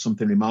potential for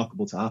something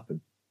remarkable to happen.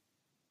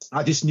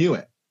 I just knew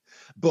it.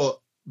 But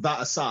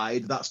that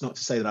aside, that's not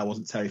to say that I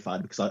wasn't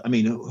terrified, because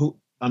who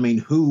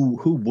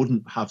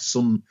wouldn't have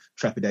some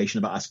trepidation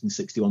about asking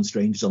 61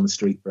 strangers on the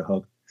street for a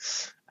hug?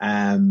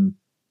 I'm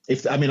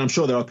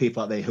sure there are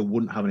people out there who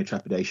wouldn't have any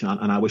trepidation,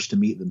 and I wish to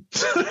meet them.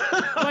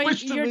 Well,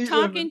 you're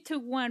talking to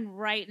one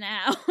right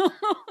now.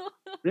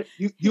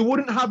 You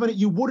wouldn't have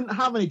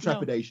any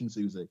trepidation, No.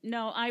 Susie.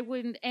 No, I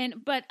wouldn't.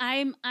 But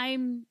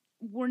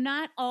we're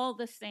not all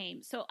the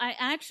same. So I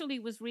actually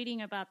was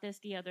reading about this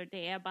the other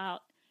day,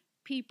 about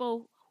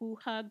people who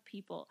hug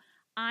people.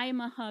 I'm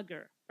a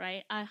hugger,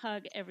 right? I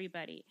hug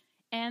everybody.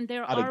 And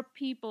there are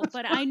people,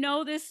 but I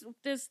know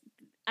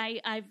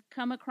I've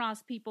come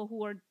across people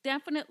who are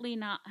definitely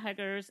not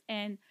huggers,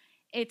 and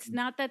it's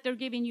not that they're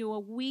giving you a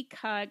weak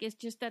hug, it's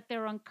just that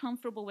they're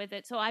uncomfortable with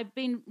it. So I've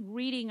been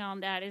reading on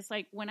that. It's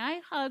like when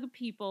I hug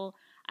people,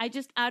 I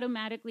just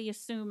automatically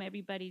assume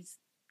everybody's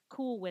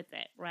cool with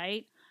it,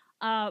 right?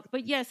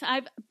 But yes,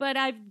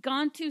 I've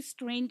gone to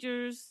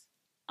strangers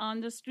on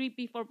the street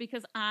before,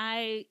 because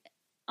I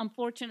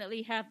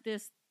unfortunately have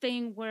this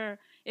thing where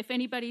if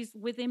anybody's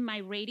within my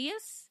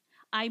radius,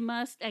 I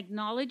must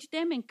acknowledge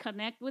them and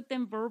connect with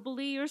them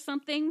verbally or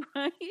something,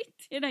 right?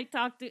 And I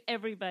talk to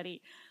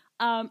everybody.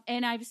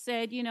 And I've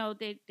said,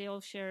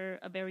 they'll share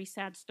a very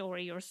sad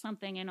story or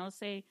something, and I'll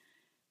say,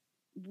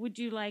 would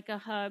you like a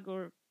hug,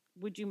 or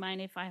would you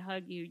mind if I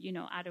hug you,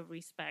 out of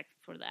respect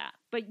for that?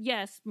 But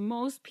yes,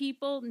 most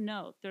people,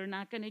 no, they're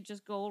not going to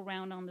just go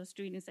around on the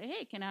street and say,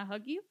 hey, can I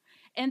hug you?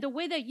 And the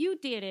way that you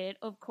did it,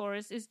 of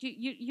course, is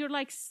you're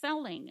like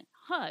selling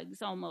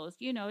hugs almost.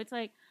 It's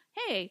like,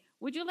 hey,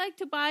 would you like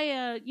to buy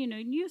a,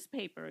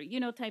 newspaper,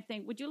 type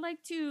thing? Would you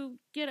like to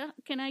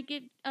can I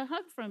get a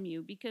hug from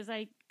you because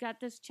I got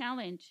this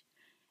challenge?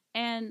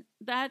 And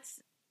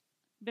that's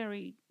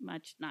very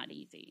much not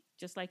easy.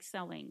 Just like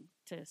selling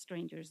to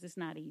strangers is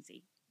not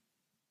easy.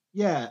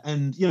 Yeah,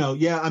 and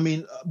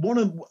one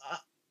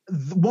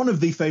of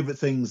the favorite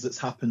things that's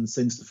happened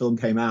since the film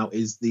came out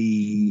is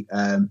the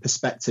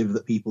perspective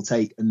that people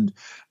take, and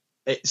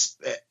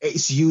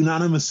it's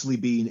unanimously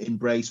been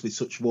embraced with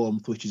such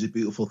warmth, which is a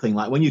beautiful thing.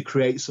 Like when you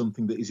create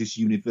something that is just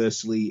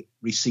universally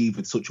received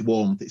with such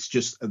warmth, it's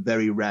just a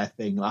very rare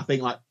thing. I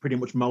think pretty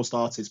much most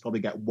artists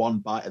probably get one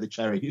bite of the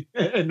cherry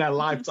in their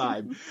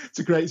lifetime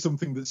to create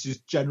something that's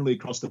just generally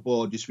across the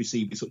board just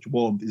received with such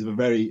warmth.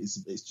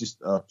 It's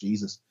just, oh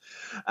Jesus.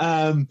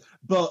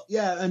 But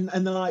yeah, and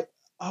they're like,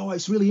 oh,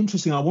 it's really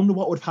interesting. I wonder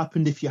what would have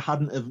happened if you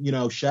hadn't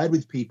have, shared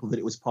with people that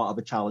it was part of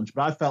a challenge.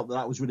 But I felt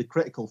that was really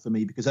critical for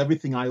me, because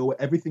everything I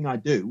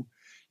do,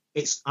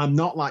 I'm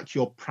not like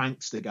your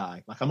prankster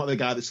guy. Like I'm not the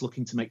guy that's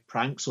looking to make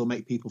pranks or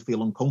make people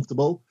feel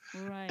uncomfortable.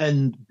 Right.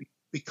 And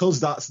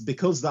because that's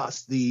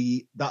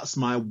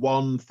my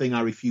one thing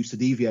I refuse to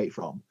deviate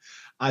from.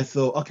 I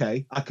thought,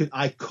 okay, I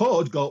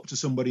could go up to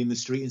somebody in the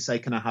street and say,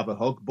 can I have a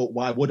hug? But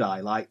why would I?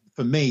 Like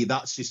for me,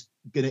 that's just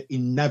going to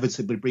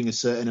inevitably bring a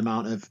certain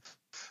amount of,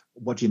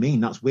 what do you mean?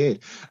 That's weird.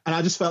 And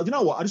I just felt, you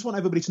know what? I just want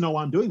everybody to know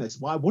why I'm doing this.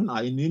 Why wouldn't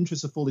I? In the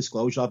interest of full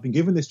disclosure, I've been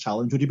given this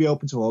challenge. Would you be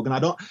open to a hug? And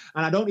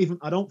I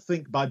don't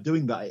think by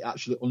doing that it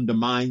actually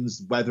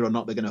undermines whether or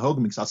not they're going to hug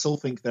me, because I still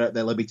think they're at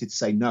their liberty to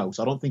say no.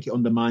 So I don't think it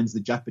undermines the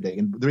jeopardy.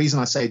 And the reason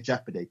I say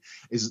jeopardy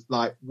is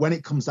like when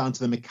it comes down to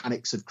the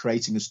mechanics of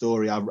creating a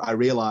story, I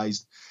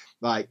realized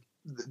like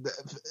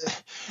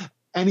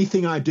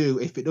anything I do,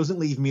 if it doesn't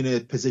leave me in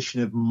a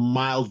position of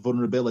mild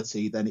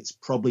vulnerability, then it's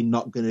probably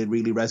not going to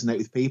really resonate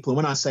with people. And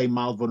when I say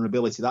mild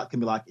vulnerability, that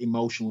can be like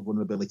emotional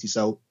vulnerability.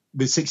 So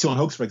with 61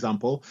 Hugs, for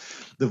example,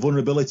 the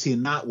vulnerability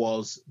in that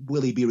was,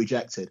 will he be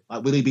rejected?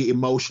 Like, will he be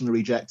emotionally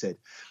rejected?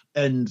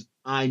 And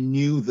I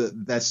knew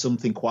that there's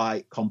something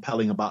quite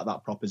compelling about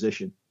that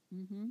proposition.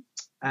 Mm-hmm.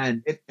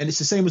 And it's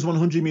the same as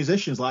 100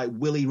 Musicians. Like,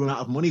 will he run out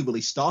of money? Will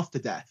he starve to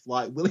death?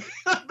 Like, will he?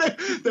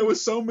 There were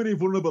so many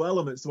vulnerable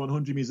elements to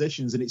 100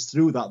 Musicians, and it's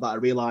through that I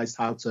realized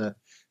how to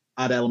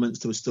add elements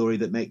to a story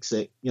that makes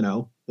it,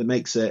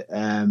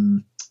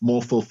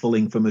 more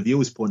fulfilling from a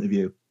viewer's point of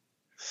view.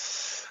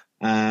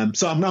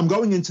 So I'm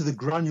going into the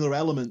granular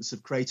elements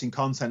of creating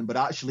content, but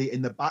actually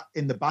in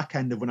the back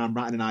end of when I'm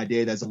writing an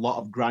idea, there's a lot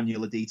of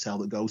granular detail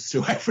that goes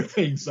through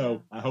everything.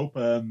 So I hope.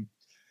 And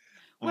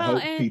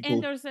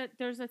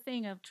there's a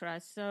thing of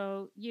trust.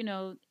 So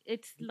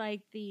it's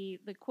like the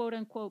quote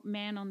unquote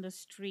man on the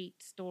street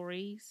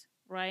stories,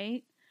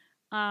 right?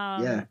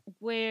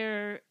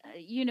 Where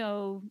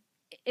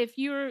if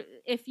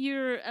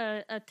you're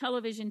a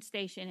television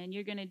station and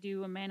you're going to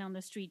do a man on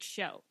the street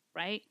show,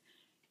 right?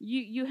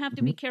 You have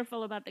to be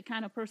careful about the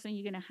kind of person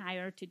you're going to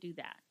hire to do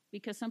that,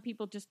 because some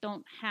people just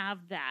don't have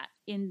that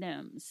in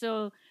them.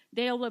 So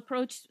they'll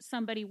approach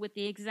somebody with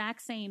the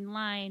exact same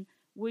line.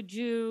 Would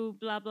you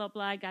blah, blah,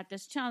 blah, I got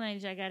this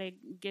challenge, I got to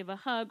give a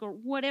hug, or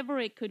whatever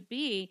it could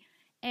be.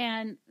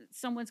 And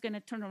someone's going to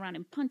turn around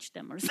and punch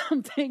them or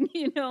something,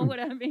 you know what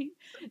I mean?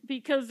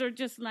 Because they're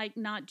just like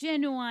not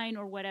genuine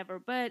or whatever.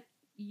 But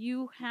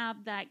you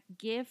have that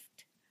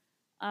gift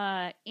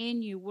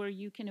in you where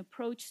you can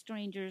approach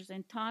strangers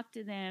and talk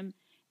to them,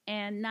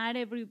 and not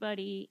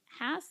everybody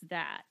has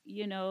that.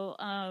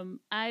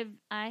 I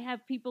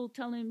have people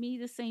telling me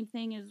the same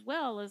thing as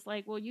well. It's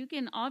like, well, you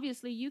can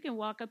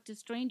walk up to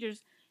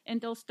strangers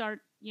and they'll start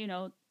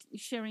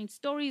sharing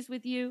stories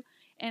with you,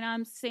 and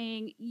I'm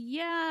saying,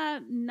 yeah,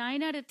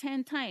 9 out of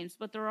 10 times,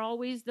 but there are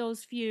always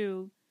those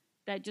few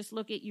that just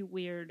look at you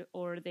weird,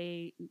 or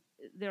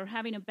they're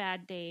having a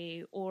bad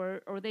day,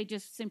 or they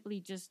just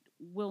simply just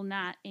will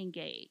not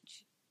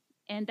engage.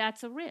 And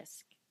that's a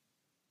risk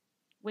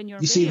when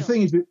you're see, the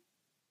thing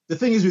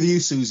is with you,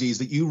 Susie, is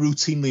that you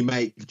routinely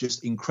make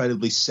just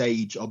incredibly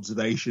sage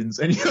observations,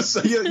 and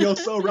you're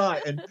so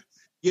right, and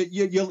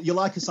you're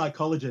like a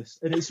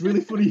psychologist, and it's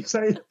really funny you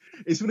say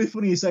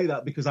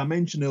that, because I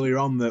mentioned earlier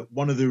on that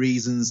one of the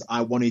reasons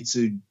I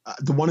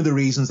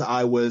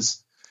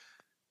was,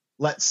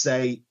 let's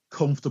say,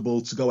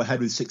 comfortable to go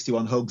ahead with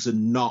 61 Hugs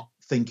and not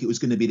think it was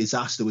going to be a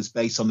disaster was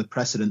based on the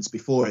precedents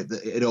before it,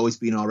 that it had always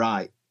been all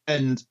right.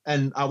 And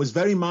I was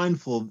very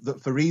mindful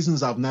that for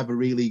reasons I've never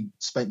really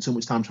spent too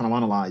much time trying to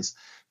analyze,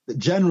 that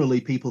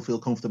generally people feel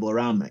comfortable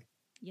around me.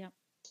 Yeah.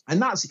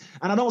 And I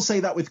don't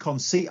say that with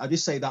conceit. I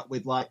just say that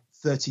with like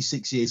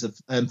 38 years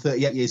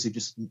of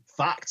just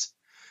fact.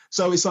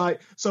 So it's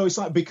like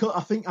because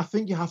I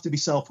think you have to be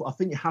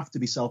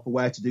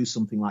self-aware to do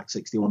something like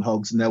 61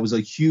 Hugs. And there was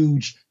not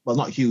huge, but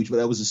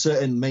there was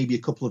maybe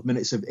a couple of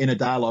minutes of inner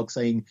dialogue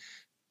saying,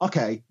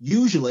 okay,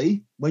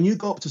 usually when you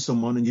go up to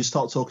someone and you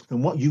start talking to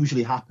them, what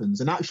usually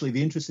happens? And actually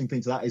the interesting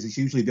thing to that is it's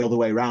usually the other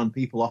way around.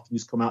 People often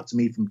just come out to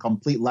me from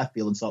complete left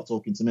field and start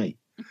talking to me,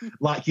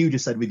 like you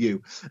just said with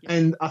you. Yeah.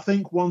 And I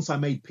think once I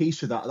made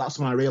peace with that, that's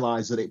when I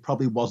realized that it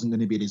probably wasn't going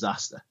to be a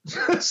disaster.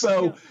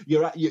 So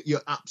yeah.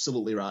 You're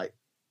absolutely right.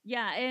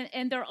 Yeah,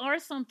 and there are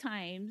some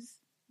times,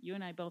 you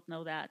and I both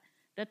know that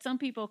some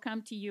people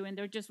come to you and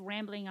they're just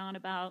rambling on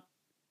about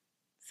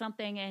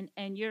something,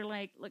 and you're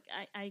like, look,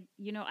 I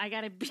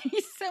gotta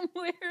be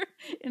somewhere,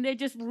 and they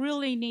just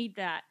really need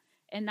that.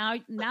 And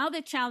now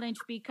the challenge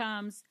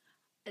becomes,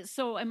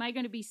 so am I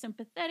going to be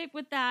sympathetic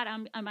with that?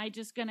 I'm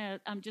just gonna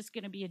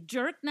be a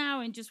jerk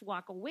now and just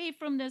walk away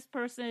from this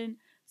person?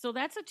 So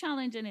that's a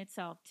challenge in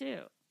itself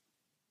too.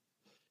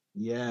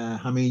 Yeah,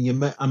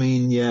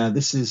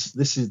 this is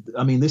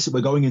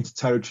we're going into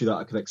territory that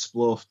I could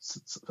explore.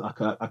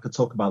 I could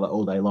talk about that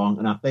all day long.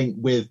 And I think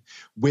with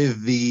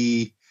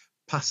the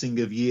passing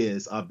of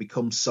years, I've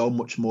become so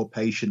much more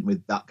patient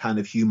with that kind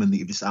of human that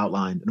you've just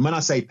outlined. And when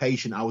I say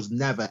patient, I was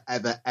never,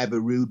 ever, ever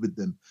rude with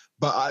them.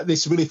 But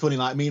it's really funny.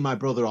 Like, me and my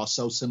brother are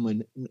so similar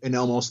in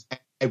almost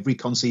every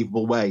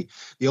conceivable way.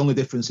 The only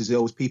difference is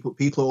people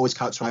always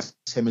characterize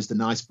him as the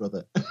nice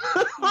brother.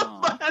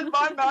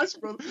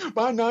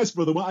 My nice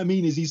brother. What I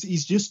mean is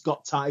he's just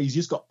got time. He's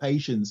just got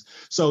patience.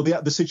 So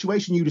the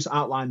situation you just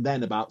outlined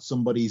then about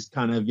somebody's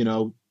kind of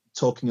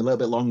talking a little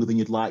bit longer than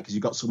you'd like because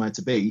you've got somewhere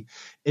to be.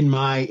 In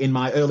my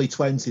early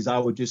 20s, I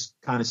would just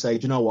kind of say,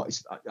 do you know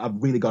what?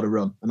 I've really got to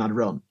run, and I'd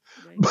run.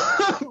 Right.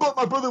 But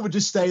my brother would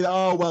just say,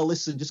 oh well,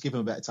 listen, just give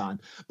him a bit of time.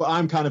 But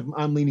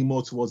I'm leaning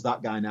more towards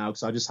that guy now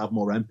because I just have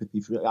more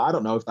empathy for it. I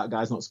don't know if that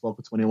guy's not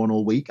spoken to anyone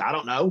all week. I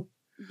don't know.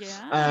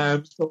 Yeah.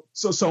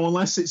 So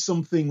unless it's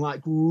something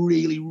like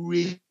really,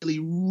 really,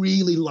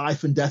 really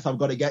life and death I've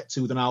got to get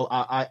to, then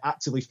I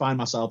actively find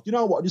myself, you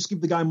know what, just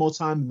give the guy more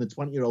time than the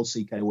 20-year-old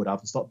CK would have,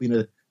 and stop being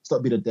a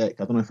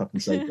dick. I don't know if I can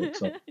say dick.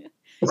 So.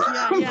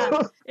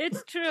 yeah,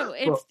 it's true.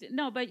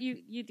 But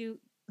you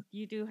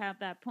do have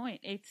that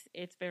point.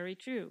 It's very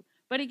true.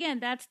 But again,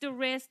 that's the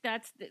risk.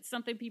 That's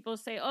something people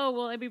say, oh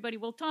well, everybody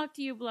will talk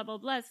to you, blah blah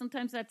blah.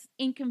 Sometimes that's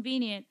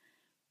inconvenient,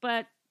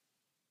 but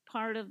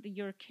part of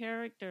your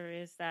character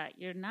is that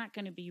you're not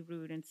going to be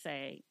rude and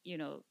say,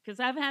 because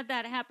I've had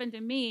that happen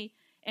to me,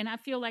 and I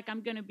feel like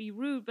I'm going to be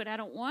rude, but I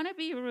don't want to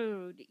be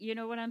rude. You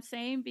know what I'm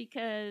saying?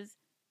 Because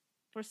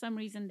for some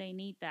reason they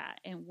need that,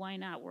 and why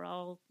not? We're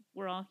all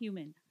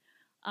human.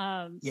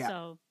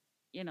 So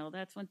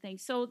that's one thing.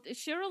 So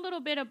share a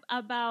little bit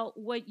about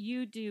what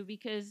you do,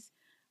 because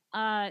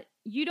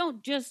you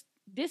don't just,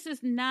 this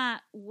is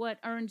not what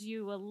earns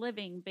you a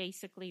living,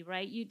 basically,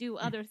 right? You do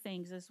other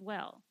things as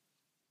well.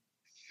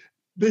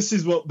 This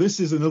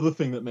is another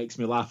thing that makes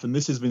me laugh, and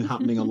this has been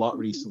happening a lot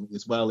recently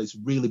as well. It's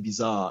really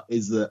bizarre,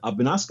 is that I've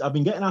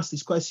been getting asked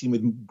this question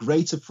with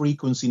greater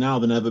frequency now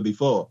than ever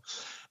before.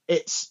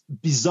 It's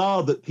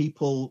bizarre that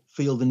people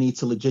feel the need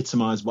to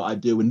legitimize what I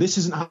do. And this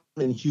isn't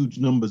happening in huge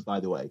numbers, by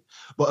the way.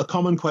 But a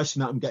common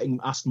question that I'm getting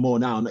asked more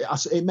now, and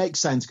it makes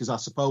sense because I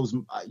suppose,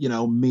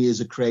 me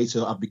as a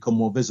creator, I've become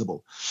more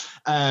visible.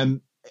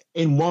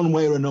 In one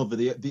way or another,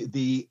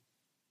 the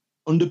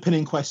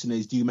underpinning question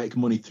is, do you make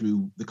money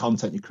through the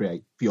content you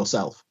create for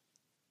yourself?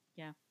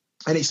 Yeah.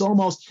 And it's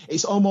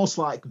almost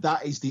like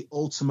that is the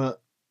ultimate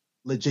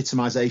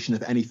legitimization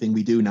of anything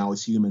we do now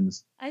as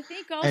humans. I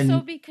think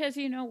also because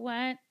you know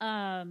what,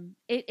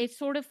 it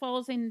sort of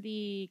falls in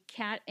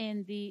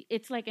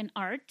it's like an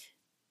art,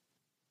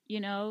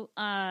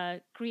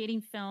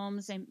 creating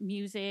films and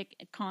music,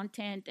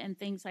 content and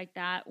things like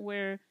that,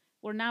 where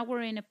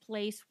we're in a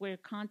place where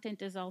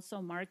content is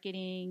also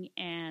marketing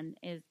and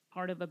is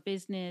part of a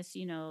business,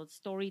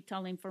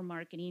 storytelling for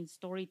marketing,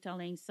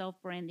 storytelling,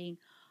 self-branding,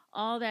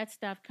 all that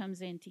stuff comes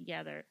in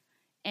together.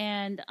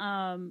 And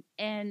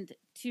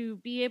to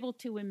be able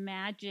to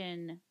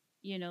imagine,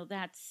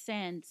 that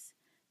sense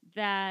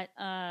that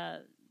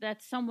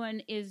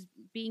someone is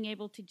being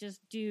able to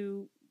just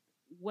do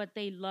what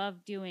they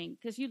love doing,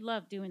 because you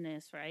love doing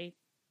this, right?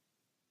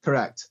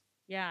 Correct.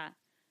 Yeah.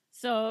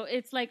 So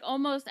it's like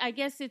almost, I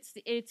guess it's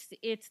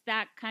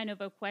that kind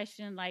of a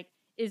question. Like,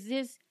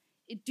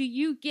 do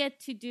you get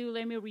to do?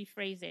 Let me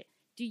rephrase it.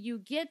 Do you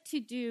get to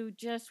do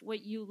just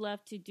what you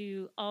love to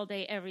do all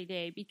day, every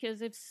day?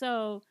 Because if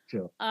so,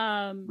 sure.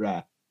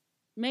 Rare.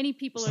 Many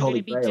people it's are going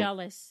to be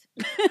jealous.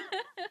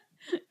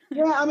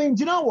 Yeah, I mean,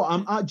 do you know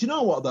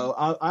what though?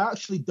 I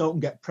actually don't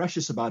get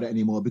precious about it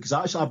anymore, because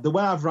the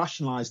way I've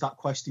rationalized that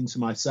question to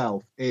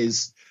myself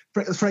is,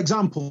 for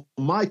example,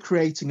 my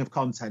creating of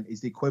content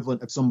is the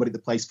equivalent of somebody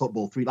that plays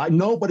football like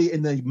nobody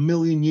in a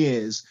million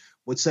years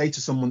would say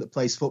to someone that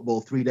plays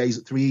football 3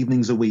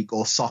 evenings a week,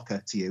 or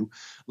soccer to you,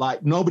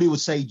 like nobody would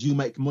say, do you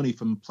make money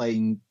from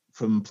playing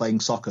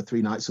soccer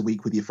 3 nights a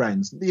week with your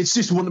friends? It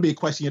just wouldn't be a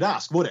question you'd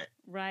ask, would it?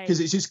 Right. Because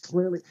it's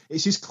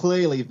just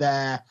clearly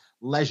their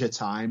leisure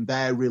time,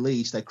 their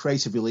release, their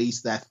creative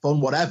release, their fun,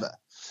 whatever.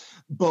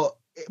 But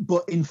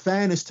in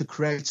fairness to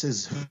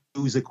creators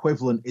whose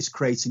equivalent is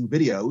creating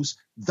videos,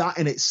 that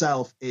in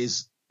itself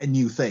is a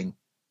new thing.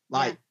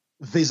 Like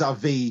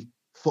vis-a-vis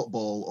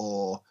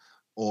football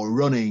or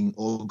running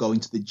or going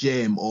to the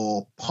gym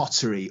or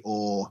pottery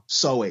or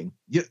sewing,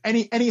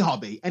 any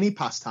hobby, any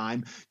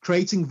pastime,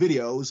 creating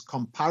videos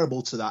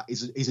comparable to that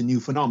is a new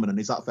phenomenon.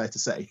 Is that fair to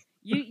say?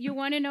 You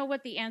want to know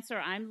what the answer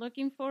I'm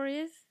looking for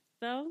is,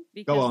 though?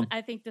 Go on. Because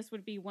I think this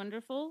would be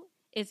wonderful,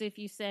 is if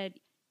you said,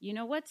 you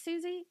know what,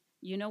 Susie?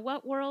 You know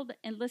what, world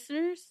and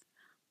listeners?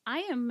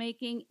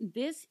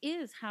 This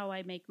is how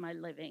I make my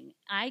living.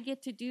 I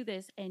get to do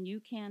this, and you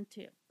can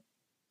too.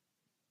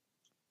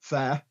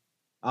 Fair.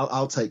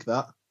 I'll take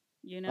that.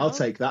 I'll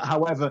take that.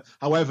 However,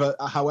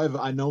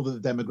 I know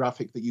that the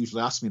demographic that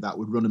usually asks me that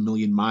would run a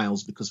million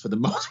miles, because for the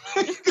most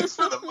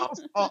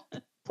part,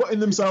 putting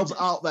themselves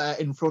out there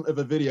in front of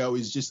a video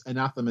is just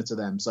anathema to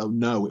them. So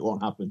no, it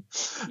won't happen.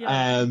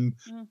 Yeah.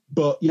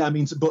 But yeah, I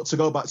mean, but to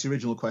go back to the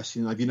original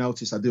question, have you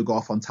noticed I do go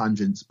off on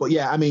tangents? But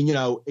yeah, I mean,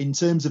 in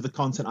terms of the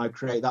content I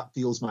create, that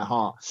fuels my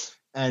heart.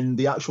 And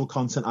the actual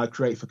content I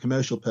create for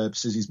commercial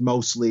purposes is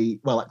mostly,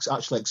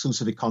 actually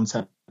exclusively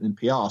content in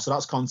PR. So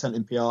that's content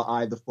in PR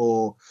either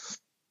for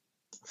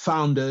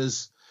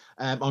founders,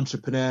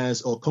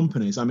 entrepreneurs, or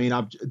companies. I mean,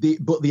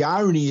 but the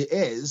irony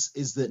is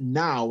that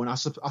now, and I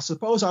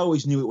suppose I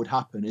always knew it would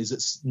happen, is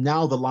that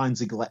now the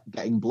lines are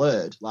getting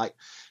blurred. Like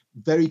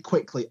very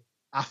quickly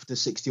after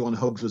 61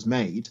 Hugs was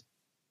made,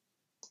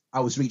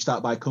 I was reached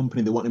out by a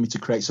company that wanted me to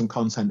create some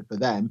content for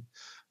them.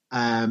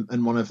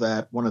 And one of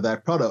their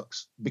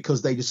products,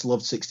 because they just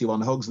loved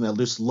 61 Hugs, and they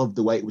just loved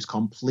the way it was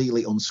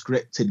completely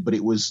unscripted, but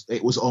it was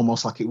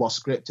almost like it was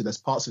scripted. There's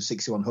parts of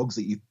 61 Hugs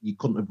that you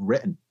couldn't have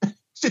written.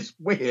 It's just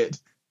weird.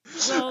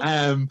 Well,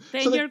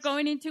 then you're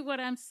going into what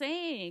I'm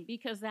saying,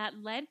 because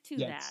that led to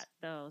that,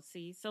 though.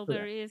 See, so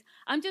there is.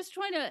 I'm just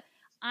trying to.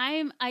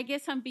 I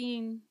guess I'm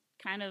being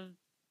kind of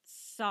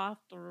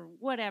soft or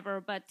whatever,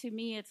 but to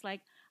me, it's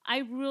like I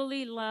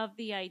really love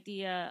the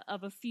idea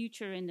of a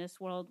future in this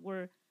world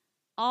where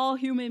all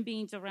human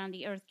beings around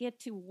the earth get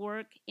to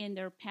work in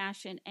their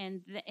passion,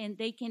 and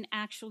they can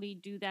actually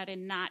do that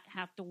and not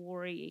have to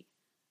worry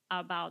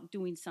about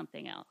doing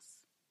something else.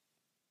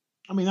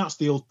 I mean, that's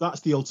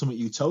the ultimate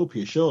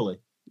utopia, surely.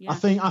 Yeah. I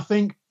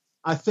think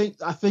I think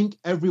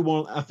every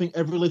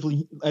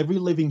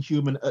living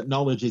human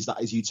acknowledges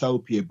that is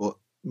utopia, but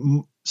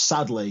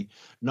sadly,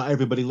 not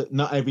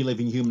every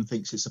living human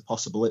thinks it's a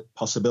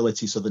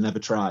possibility, so they never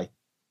try,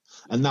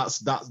 and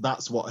that's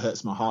what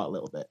hurts my heart a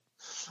little bit.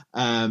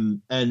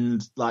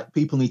 And like,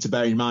 people need to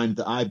bear in mind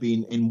that I've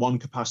been in one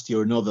capacity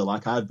or another.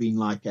 Like, I've been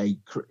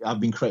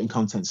creating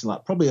content in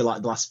probably the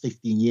last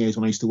 15 years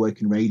when I used to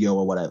work in radio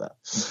or whatever.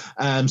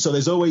 So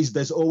there's always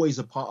a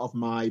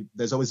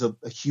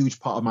huge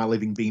part of my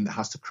living being that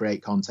has to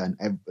create content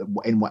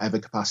in whatever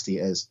capacity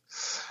it is.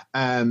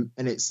 And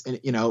it's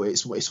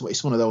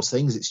one of those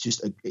things. It's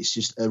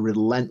just a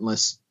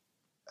relentless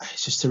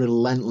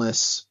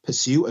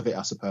pursuit of it,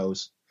 I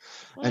suppose.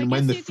 Well, and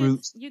when the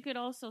fruits, you could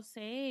also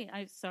say,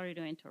 I'm sorry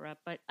to interrupt,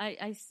 but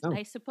I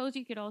suppose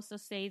you could also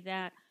say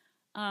that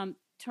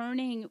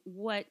turning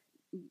what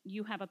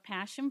you have a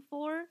passion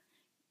for,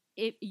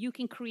 if you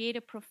can create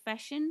a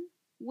profession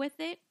with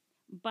it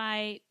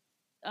by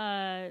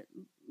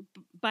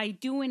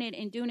doing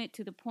it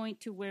to the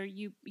point to where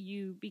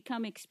you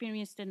become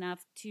experienced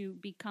enough to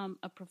become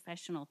a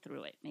professional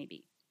through it,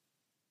 maybe.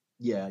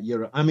 Yeah,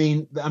 you're. I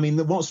mean,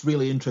 what's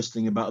really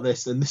interesting about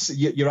this, and this,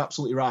 you're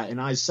absolutely right. And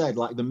I said,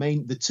 like,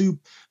 the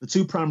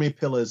two primary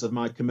pillars of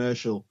my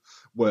commercial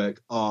work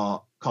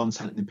are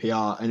content and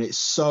PR, and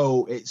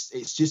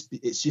it's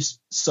just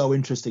so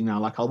interesting now.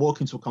 Like, I'll walk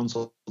into a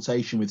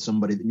consultation with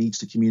somebody that needs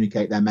to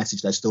communicate their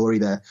message, their story,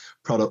 their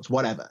product,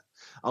 whatever.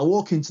 I'll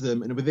walk into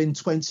them, and within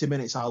 20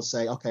 minutes, I'll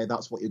say, okay,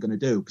 that's what you're going to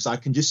do, because I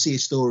can just see a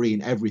story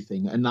in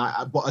everything,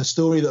 but a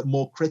story that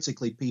more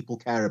critically people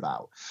care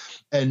about,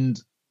 and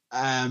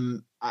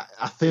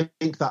I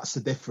think that's the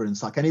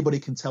difference. Like,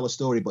 anybody can tell a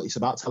story, but it's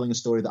about telling a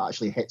story that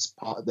actually hits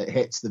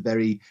the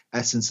very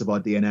essence of our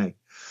DNA.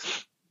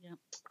 Yeah.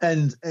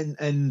 And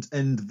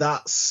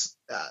that's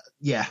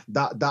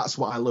that's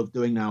what I love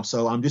doing now.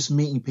 So I'm just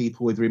meeting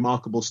people with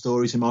remarkable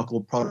stories,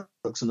 remarkable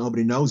products that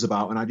nobody knows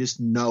about, and I just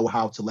know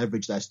how to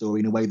leverage their story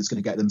in a way that's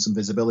going to get them some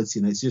visibility.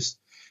 And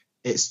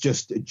it's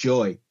just a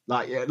joy.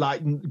 Like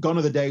gone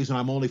are the days when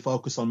I'm only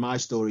focused on my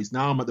stories.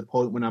 Now I'm at the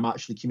point when I'm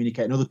actually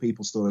communicating other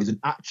people's stories. And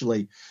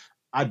actually,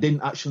 I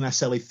didn't actually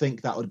necessarily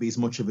think that would be as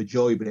much of a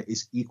joy, but it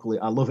is equally.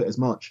 I love it as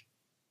much.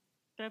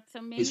 That's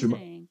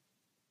amazing.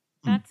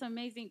 That's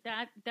amazing.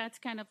 That's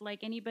kind of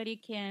like anybody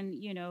can,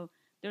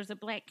 there's a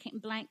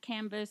blank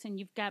canvas and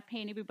you've got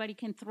paint. Everybody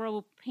can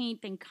throw paint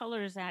and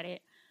colors at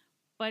it,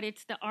 but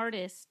it's the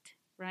artist,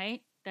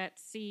 right, that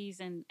sees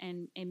and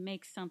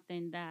makes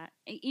something that,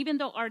 even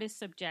though art is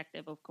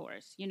subjective, of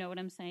course, you know what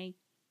I'm saying?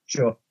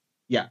 Sure.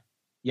 Yeah.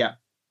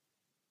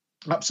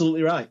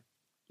 Absolutely right.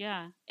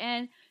 Yeah.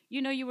 And,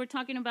 you were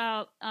talking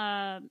about,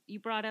 you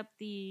brought up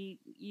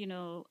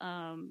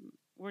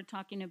we're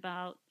talking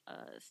about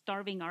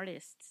starving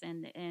artists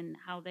and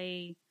how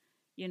they,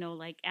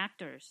 like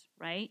actors,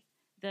 right?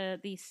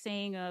 The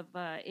saying of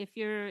if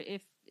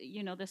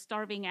the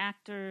starving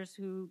actors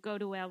who go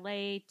to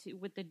LA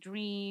with the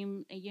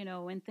dream,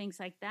 and things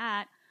like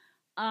that.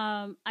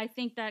 I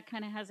think that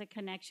kind of has a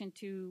connection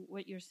to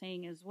what you're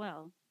saying as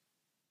well.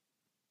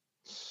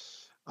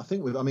 I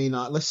think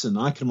listen,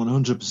 I can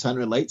 100%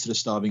 relate to the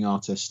starving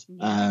artist.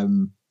 Yeah.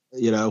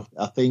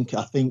 I think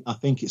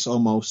it's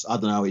almost, I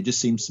don't know, it just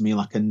seems to me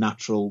like a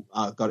natural,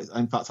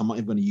 in fact, I'm not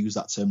even going to use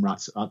that term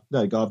right.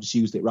 There you go, I've just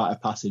used it right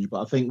of passage,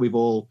 but I think we've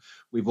all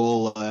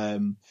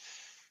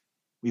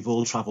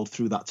traveled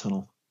through that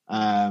tunnel.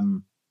 But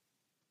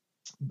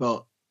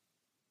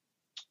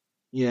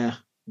yeah,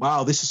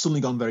 wow, this has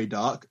suddenly gone very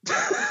dark.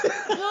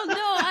 Well,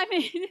 no,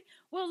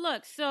 well,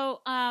 look, so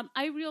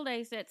I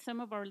realize that some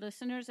of our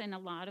listeners, and a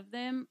lot of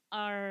them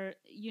are,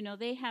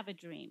 they have a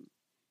dream.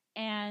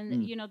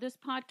 And, this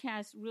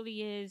podcast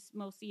really is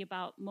mostly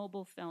about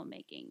mobile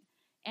filmmaking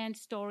and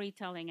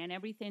storytelling and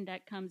everything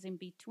that comes in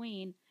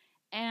between.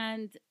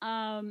 And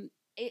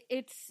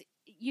it's,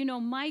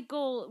 my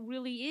goal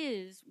really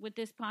is with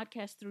this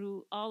podcast,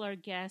 through all our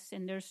guests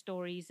and their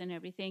stories and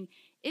everything,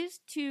 is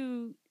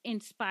to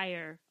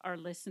inspire our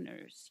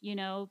listeners,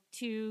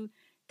 to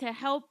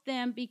help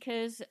them,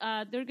 because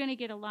they're going to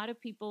get a lot of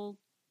people.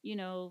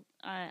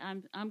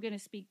 I'm going to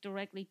speak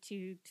directly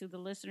to the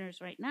listeners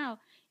right now.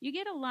 You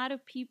get a lot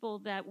of people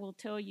that will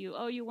tell you,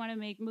 oh, you want to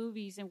make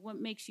movies, and what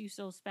makes you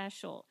so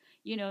special?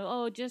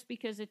 Just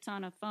because it's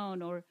on a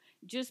phone, or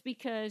just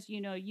because,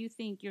 you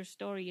think your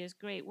story is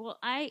great. Well,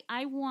 I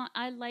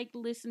like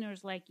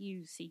listeners like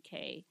you,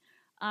 CK.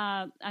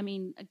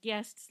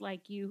 Guests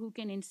like you who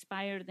can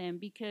inspire them,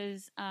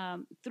 because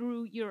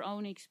through your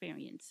own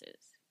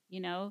experiences,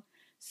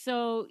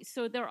 So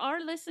there are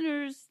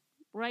listeners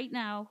right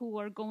now who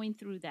are going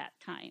through that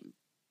time,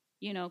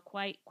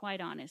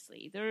 quite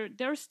honestly.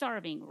 They're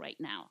starving right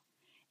now,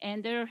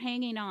 and they're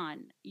hanging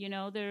on.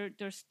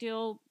 They're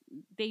still,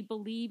 they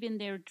believe in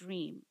their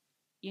dream.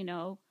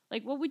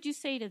 Like, what would you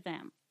say to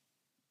them?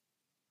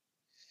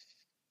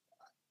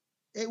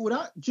 It would.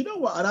 Do you know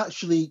what?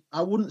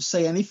 I wouldn't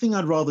say anything.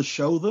 I'd rather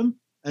show them.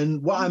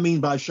 And what I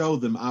mean by show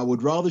them, I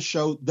would rather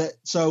show that.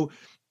 So,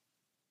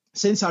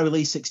 since I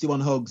released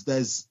 61 Hugs,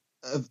 there's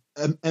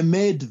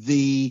amid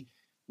the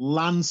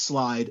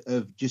landslide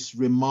of just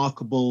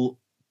remarkable,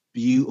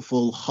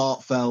 beautiful,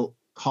 heartfelt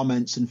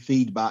comments and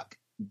feedback,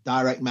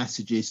 direct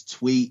messages,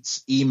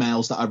 tweets,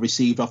 emails that I've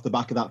received off the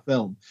back of that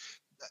film.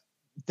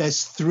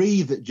 There's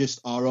 3 that just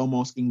are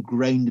almost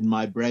ingrained in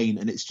my brain,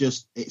 and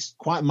it's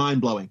quite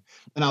mind blowing.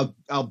 And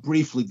I'll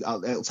briefly,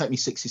 it'll take me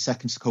 60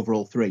 seconds to cover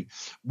all 3.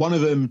 One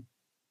of them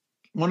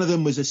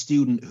was a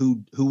student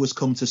who was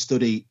come to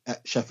study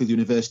at Sheffield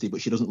University,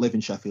 but she doesn't live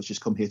in Sheffield. She's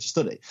come here to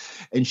study.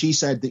 And she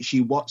said that she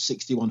watched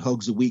 61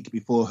 Hugs a week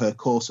before her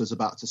course was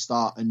about to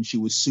start, and she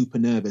was super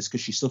nervous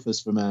because she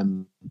suffers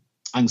from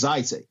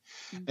anxiety.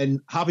 Mm-hmm. And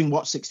having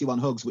watched 61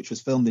 Hugs, which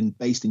was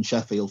based in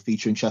Sheffield,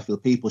 featuring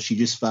Sheffield people, she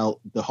just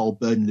felt the whole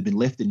burden had been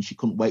lifted, and she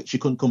couldn't wait. She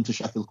couldn't come to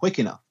Sheffield quick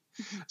enough.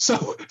 Mm-hmm.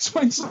 So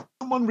when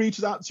someone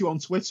reaches out to you on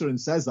Twitter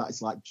and says that,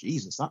 it's like,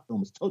 Jesus, that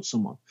film has touched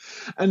someone.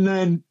 And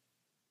then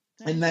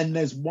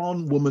there's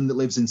one woman that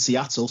lives in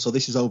Seattle. So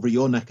this is over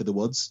your neck of the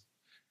woods.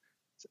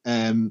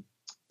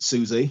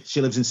 Susie, she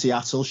lives in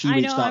Seattle. She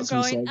reached out to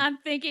me saying, I'm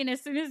thinking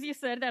as soon as you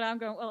said that, I'm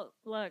going, well,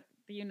 look,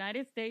 the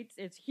United States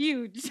is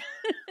huge.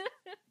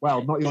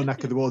 Well, not your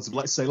neck of the woods, but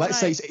let's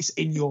say it's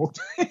in your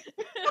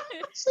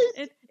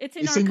it's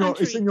in our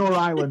country. It's in your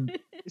island.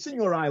 It's in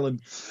your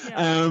island.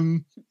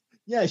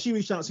 Yeah. She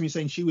reached out to me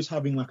saying she was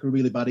having like a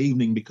really bad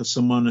evening because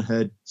someone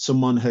had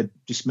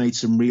just made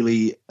some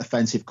really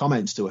offensive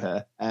comments to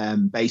her,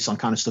 based on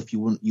kind of stuff you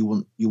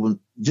wouldn't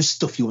just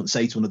stuff you wouldn't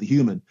say to another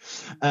human.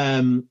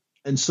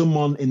 And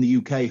someone in the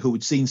UK who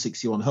had seen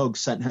 61 Hugs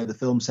sent her the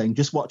film saying,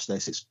 just watch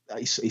this.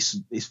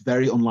 It's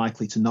very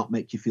unlikely to not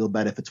make you feel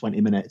better for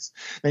 20 minutes.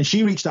 Then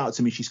she reached out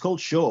to me. She's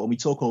called Short, and we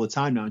talk all the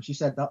time now. And she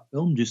said that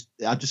film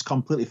I just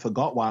completely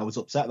forgot why I was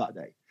upset that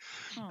day.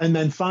 Oh. And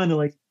then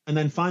finally,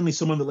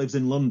 someone that lives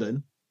in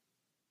London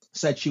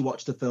said she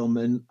watched the film,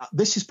 and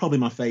this is probably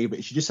my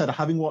favorite. She just said,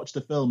 having watched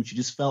the film, she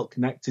just felt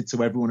connected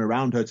to everyone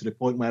around her to the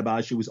point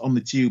whereby she was on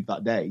the tube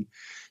that day.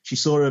 She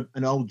saw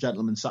an old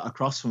gentleman sat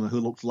across from her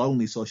who looked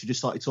lonely, so she just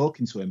started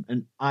talking to him.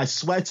 And I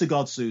swear to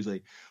God,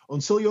 Susie,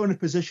 until you're in a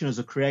position as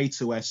a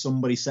creator where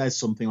somebody says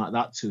something like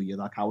that to you,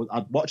 like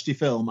I'd watched the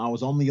film, I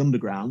was on the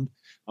underground,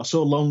 I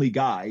saw a lonely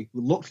guy who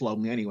looked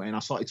lonely anyway, and I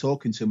started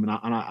talking to him, and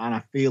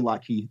I feel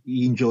like he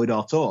enjoyed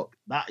our talk.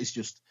 That is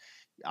just,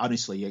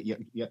 honestly,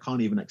 you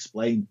can't even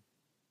explain.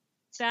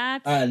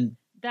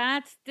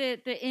 That's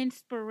the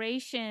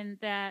inspiration,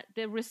 that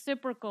the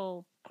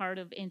reciprocal part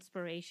of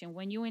inspiration,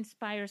 when you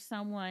inspire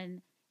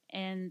someone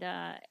and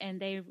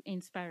they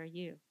inspire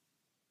you.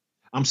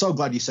 I'm so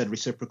glad you said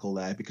reciprocal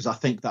there, because I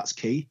think that's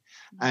key.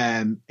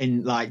 In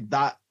like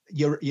that,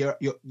 you're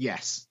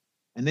yes.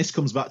 And this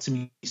comes back to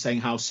me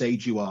saying how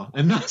sage you are,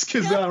 and that's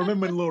because I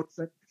remember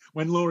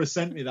when Laura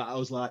sent me that, I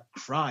was like,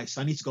 Christ,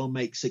 I need to go and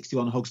make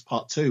 61 Hugs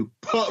Part 2,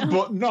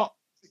 but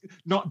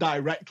not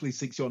directly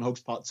 61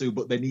 Hugs Part 2,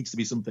 but there needs to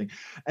be something.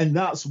 And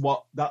that's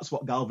what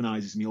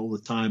galvanizes me all the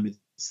time. It's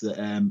that,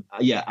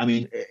 I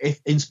mean, if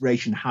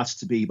inspiration has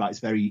to be by its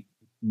very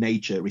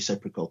nature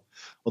reciprocal,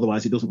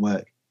 otherwise it doesn't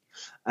work.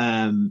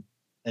 And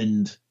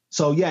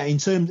so, yeah, in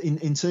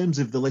terms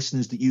of the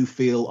listeners that you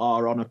feel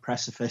are on a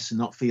precipice and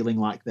not feeling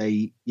like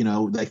they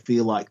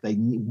feel like they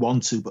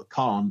want to but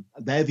can't,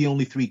 they're the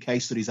only 3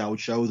 case studies I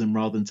would show them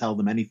rather than tell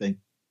them anything.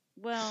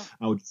 Well,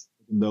 I would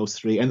those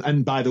 3.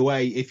 And by the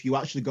way, if you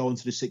actually go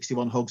onto the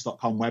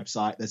 61hugs.com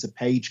website, there's a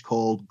page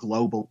called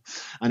Global.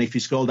 And if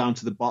you scroll down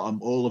to the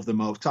bottom, all of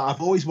them are,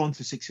 I've always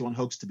wanted 61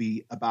 Hugs to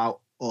be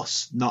about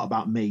us, not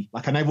about me.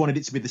 Like, I never wanted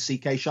it to be the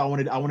CK show.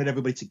 I wanted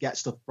everybody to get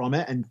stuff from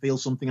it and feel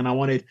something. And I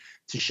wanted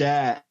to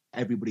share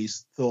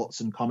everybody's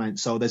thoughts and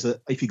comments. So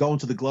if you go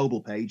onto the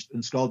Global page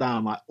and scroll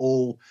down, like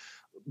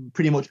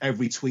pretty much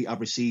every tweet I've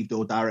received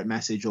or direct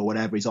message or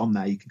whatever is on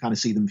there. You can kind of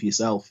see them for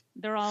yourself.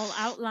 They're all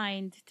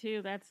outlined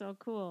too. That's so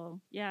cool.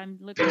 Yeah, I'm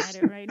looking at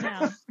it right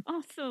now.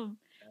 Awesome.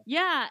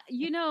 Yeah,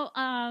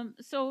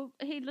 so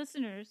hey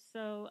listeners,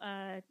 so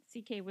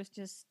CK was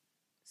just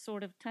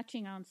sort of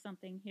touching on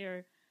something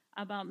here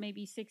about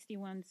maybe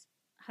 61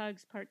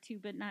 Hugs Part 2,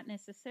 but not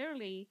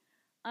necessarily.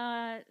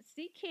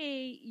 CK,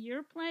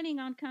 you're planning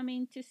on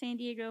coming to San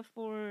Diego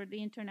for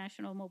the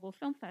International Mobile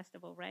Film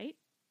Festival, right?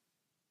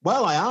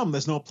 Well, I am.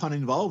 There's no plan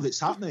involved. It's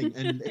happening,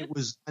 and it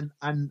was,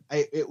 and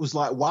it was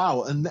like,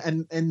 wow.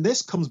 And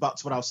this comes back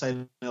to what I was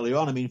saying earlier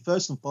on. I mean,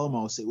 first and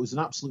foremost, it was an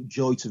absolute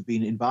joy to have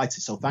been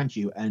invited. So thank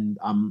you, and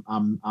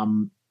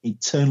I'm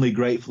eternally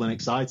grateful and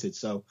excited.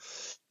 So,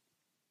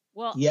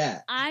 well,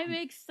 yeah, I'm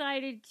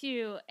excited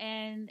too.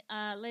 And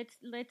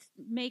let's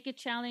make a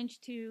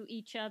challenge to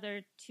each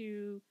other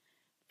to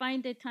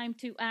find the time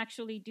to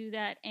actually do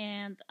that,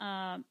 and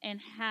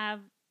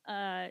have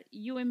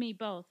you and me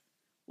both.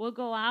 We'll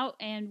go out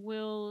and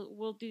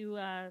we'll do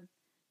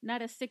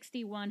not a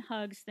 61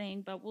 Hugs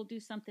thing, but we'll do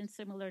something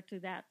similar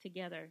to that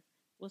together.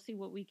 We'll see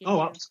what we can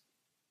do.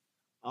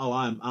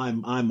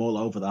 I'm all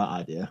over that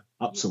idea.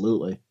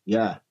 Absolutely.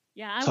 Yeah.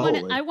 Yeah,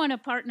 totally. I want a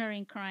partner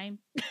in crime.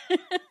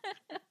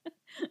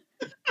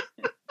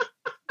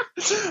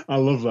 I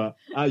love that.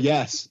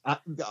 Yes.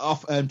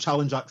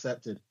 Challenge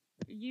accepted.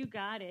 You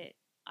got it.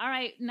 All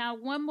right, now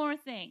one more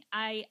thing.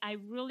 I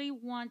really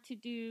want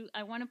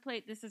to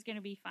play. This is going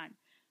to be fun.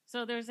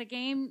 So there's a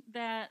game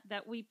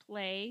that we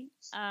play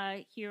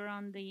here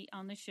on the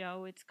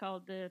show. It's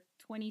called the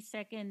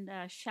 20-second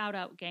shout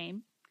out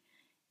game.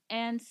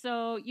 And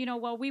so,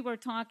 while we were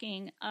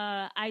talking,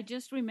 I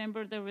just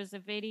remember there was a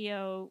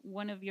video,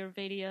 one of your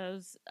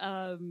videos,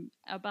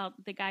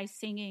 about the guy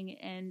singing,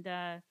 and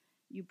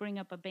you bring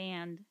up a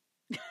band.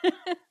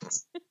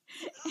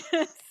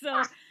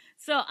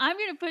 So I'm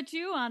going to put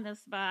you on the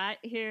spot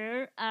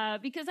here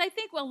because I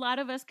think a lot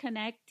of us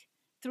connect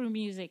through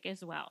music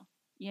as well,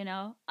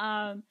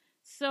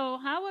 So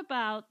how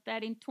about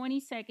that in 20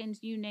 seconds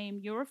you name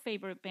your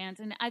favorite bands,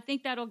 and I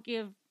think that'll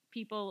give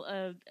people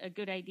a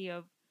good idea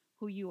of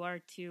who you are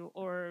too,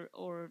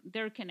 or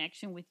their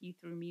connection with you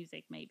through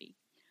music, maybe.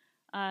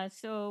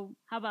 So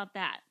how about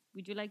that?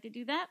 Would you like to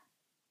do that?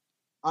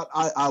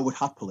 I would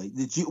happily.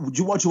 What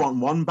do you want?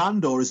 One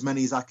band or as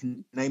many as I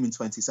can name in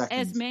 20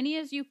 seconds? As many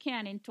as you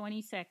can in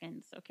 20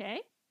 seconds, okay?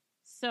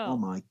 So. Oh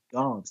my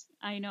God.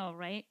 I know,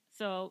 right?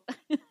 So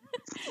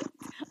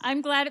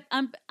I'm glad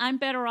I'm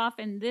better off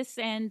in this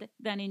end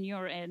than in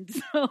your end.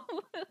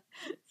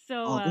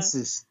 This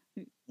is.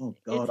 Oh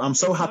God, I'm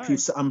so happy.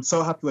 I'm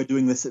so happy we're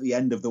doing this at the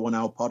end of the 1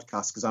 hour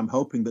podcast because I'm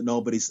hoping that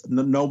nobody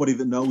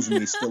that knows me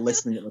is still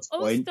listening at this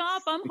point. Oh,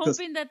 stop! I'm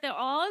hoping that they're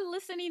all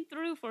listening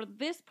through for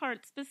this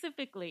part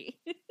specifically.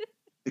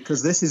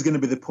 Because this is going to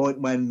be the point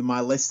when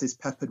my list is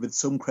peppered with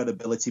some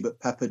credibility, but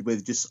peppered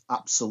with just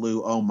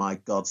absolute. Oh my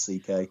God,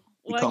 CK.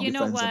 Well, you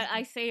know what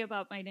I say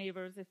about my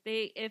neighbors.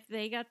 If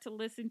they got to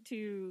listen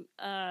to,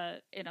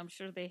 and I'm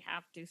sure they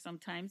have to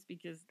sometimes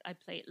because I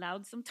play it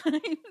loud sometimes,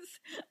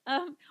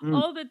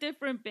 all the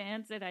different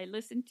bands that I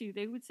listen to,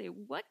 they would say,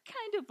 "What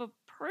kind of a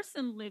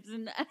person lives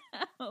in that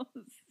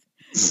house?"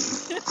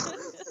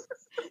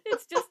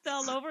 It's just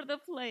all over the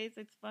place.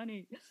 It's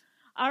funny.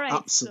 All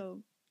right,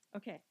 so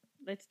okay,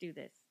 let's do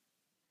this.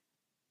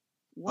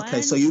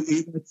 Okay, so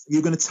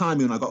you're going to time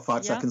me when I got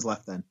 5 seconds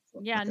left then?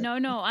 Yeah, okay.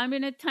 No. I'm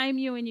going to time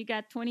you and you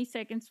got 20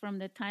 seconds from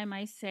the time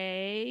I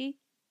say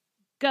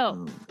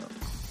go.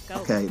 Go.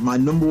 Okay, my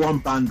number one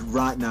band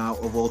right now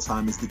of all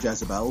time is the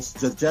Jezebels.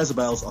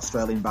 Jezebels,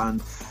 Australian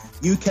band.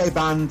 UK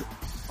band,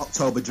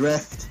 October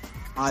Drift.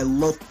 I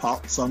love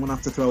pop, so I'm going to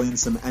have to throw in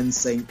some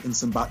NSYNC and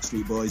some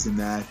Backstreet Boys in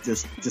there,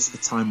 just for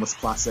timeless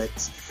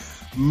classics.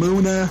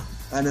 Moona,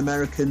 an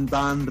American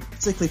band,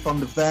 particularly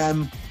fond of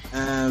them.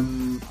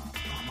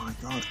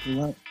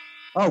 God,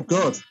 oh,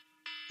 good.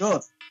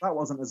 That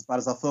wasn't as bad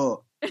as I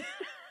thought.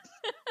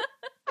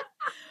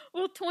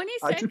 Well, 20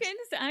 seconds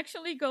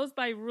actually goes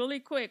by really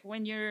quick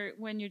when you're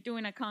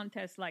doing a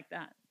contest like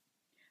that.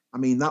 I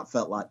mean, that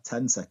felt like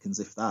 10 seconds,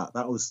 if that.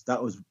 That was.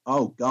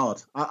 Oh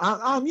God,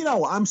 I'm. You know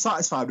what? I'm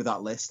satisfied with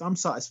that list. I'm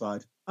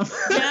satisfied.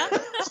 Yeah,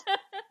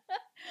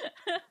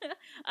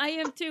 I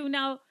am too.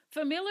 Now,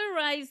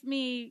 familiarize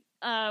me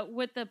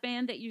with the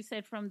band that you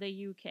said from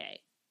the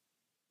UK.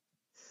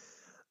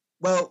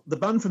 Well, the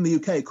band from the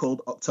UK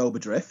called October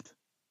Drift.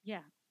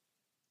 Yeah.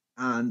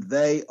 And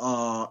they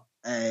are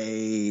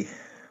a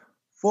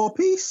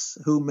 4-piece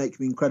who make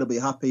me incredibly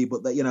happy.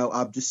 But that,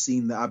 I've just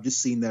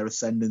seen their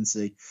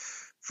ascendancy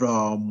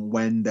from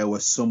when they were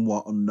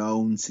somewhat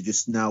unknown to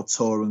just now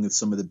touring with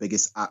some of the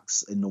biggest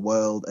acts in the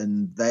world.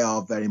 And they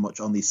are very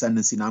much on the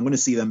ascendancy now. I'm going to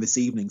see them this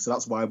evening, so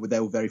that's why they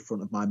were very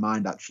front of my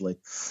mind, actually.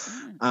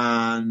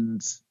 And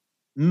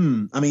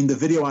I mean, the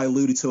video I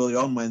alluded to earlier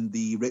on when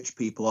the rich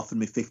people offered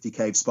me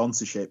 50k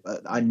sponsorship,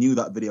 I knew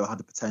that video had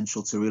the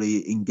potential to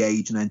really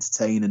engage and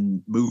entertain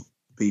and move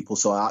people,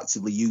 so I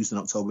actively used an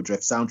October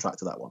Drift soundtrack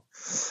to that one.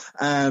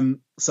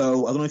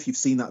 So I don't know if you've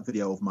seen that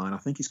video of mine. I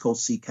think it's called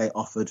CK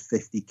offered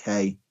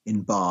 50k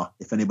in bar.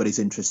 If anybody's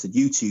interested,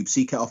 YouTube,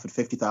 CK offered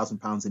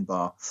 £50,000 in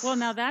bar. Well,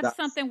 now that's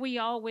something we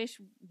all wish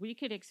we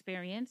could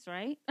experience,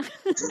 right?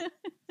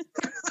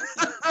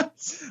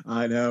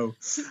 I know.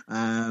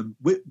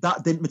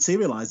 That didn't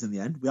materialize in the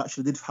end. We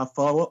actually did have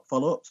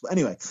follow-ups. But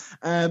anyway,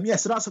 so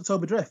that's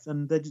October Drift,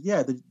 and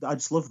I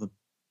just love them.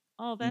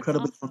 Oh, that's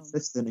incredibly awesome.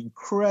 Consistent,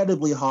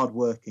 incredibly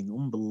hardworking,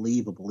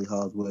 unbelievably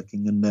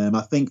hardworking, and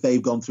I think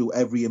they've gone through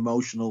every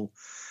emotional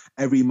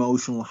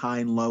high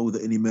and low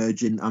that an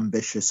emerging,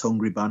 ambitious,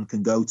 hungry band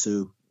can go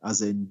to.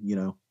 As in,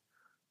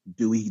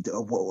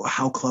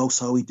 how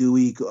close are we? Do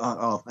we?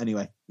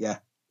 Anyway, yeah,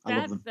 I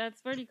love them.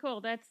 That's pretty cool.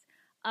 That's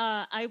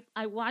I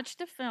watched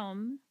a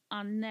film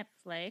on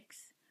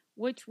Netflix,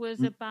 which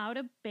was about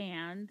a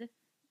band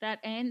that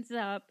ends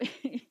up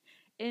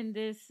in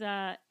this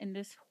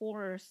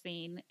horror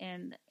scene,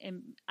 and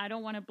I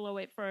don't want to blow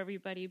it for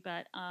everybody,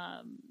 but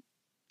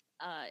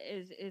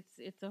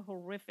it's a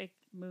horrific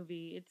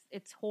movie.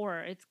 It's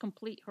horror. It's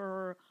complete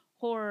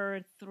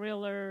horror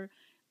thriller,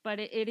 but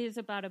it is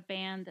about a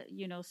band,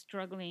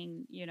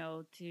 struggling,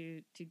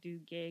 to do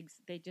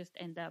gigs. They just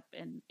end up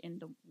in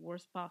the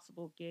worst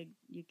possible gig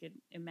you could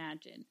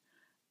imagine.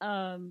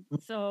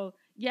 So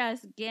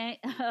yes,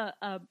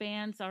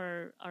 bands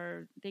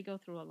are they go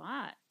through a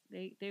lot.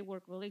 They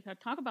work really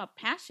hard. Talk about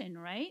passion,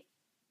 right?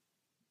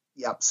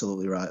 Yeah,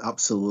 absolutely right.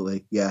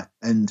 Absolutely. Yeah.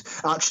 And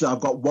actually,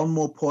 I've got one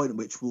more point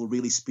which will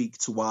really speak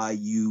to why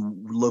you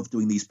love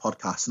doing these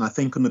podcasts. And I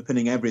think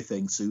underpinning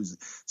everything,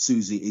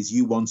 Susie, is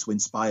you want to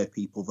inspire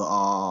people that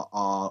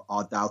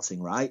are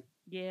doubting, right?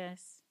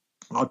 Yes.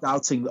 Are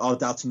doubting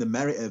the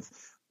merit of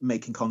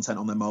making content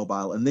on their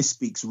mobile. And this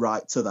speaks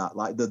right to that.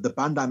 Like the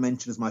band I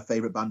mentioned as my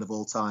favorite band of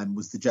all time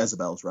was the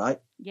Jezebels, right?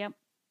 Yep.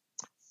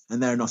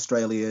 And they're an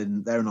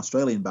Australian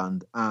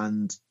band.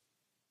 And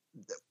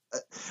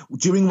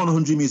during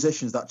 100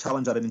 Musicians, that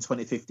challenge I did in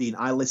 2015,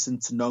 I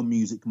listened to no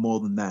music more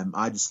than them.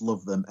 I just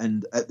love them.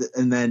 And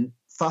then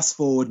fast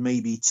forward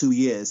maybe 2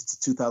 years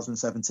to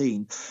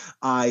 2017,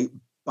 I,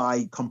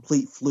 by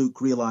complete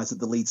fluke, realized that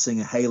the lead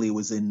singer Hayley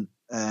was in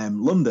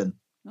London.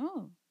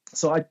 Oh.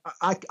 So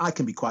I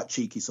can be quite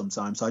cheeky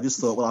sometimes. So I just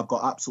thought, well, I've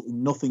got absolutely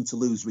nothing to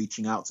lose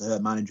reaching out to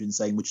her manager and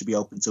saying, would she be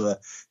open to a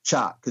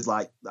chat? Because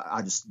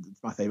it's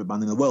my favorite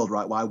band in the world,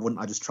 right? Why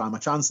wouldn't I just try my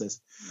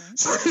chances? Right.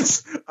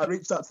 So I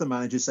reached out to the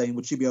manager saying,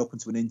 would she be open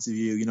to an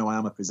interview? I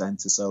am a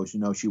presenter, so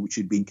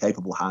she'd be in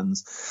capable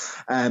hands.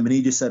 And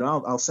he just said,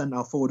 I'll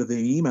forward her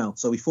the email.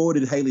 So we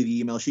forwarded Hayley the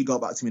email. She got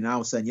back to me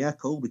now saying, yeah,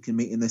 cool. We can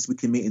meet in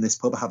this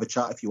pub, have a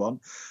chat if you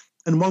want.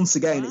 And once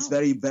again, It's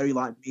very, very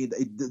like me.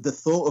 The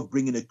thought of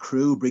bringing a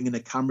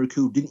camera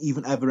crew didn't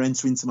even ever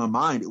enter into my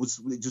mind.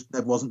 It just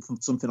never wasn't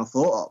something I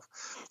thought of.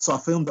 So I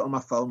filmed it on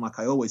my phone like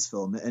I always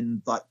film it.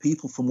 And like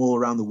people from all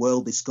around the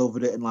world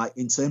discovered it. And like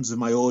in terms of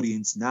my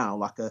audience now,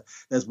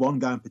 there's one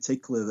guy in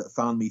particular that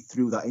found me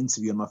through that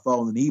interview on my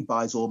phone, and he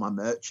buys all my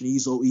merch, and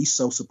he's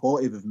so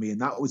supportive of me.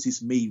 And that was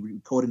just me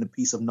recording a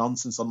piece of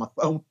nonsense on my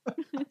phone.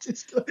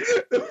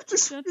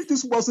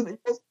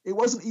 It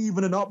wasn't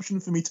even an option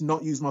for me to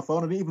not use my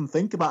phone. I didn't even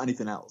think about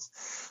anything else.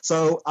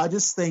 So I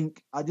just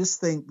think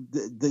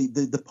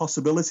the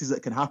possibilities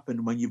that can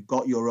happen when you've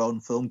got your own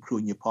film crew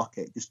in your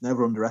pocket, just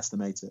never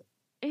underestimate it.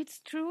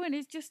 It's true, and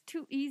it's just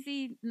too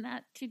easy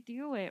not to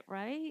do it,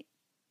 right?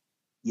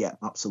 Yeah,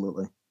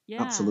 absolutely.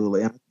 Yeah.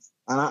 Absolutely.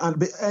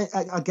 And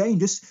again,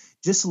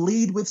 just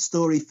lead with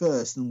story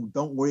first, and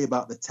don't worry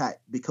about the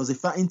tech. Because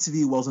if that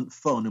interview wasn't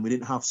fun and we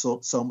didn't have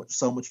so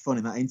much fun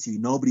in that interview,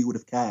 nobody would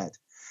have cared.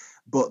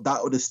 But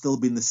that would have still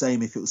been the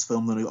same if it was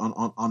filmed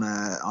on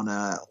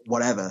a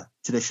whatever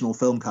traditional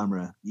film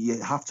camera.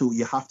 You have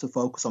to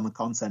focus on the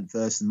content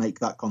first and make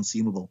that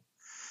consumable.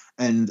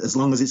 And as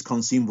long as it's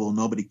consumable,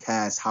 nobody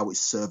cares how it's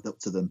served up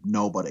to them.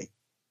 Nobody.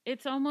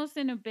 It's almost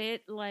in a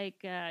bit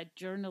like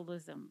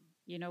journalism.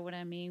 You know what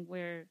I mean?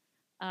 Where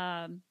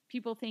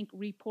people think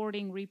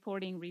reporting,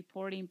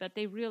 but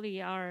they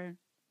really are.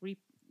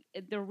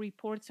 Their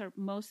reports are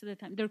most of the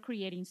time they're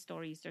creating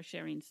stories. They're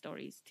sharing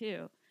stories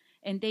too.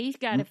 And they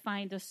got to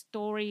find a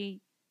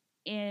story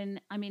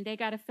they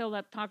got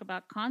to talk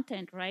about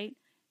content, right?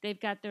 They've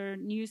got their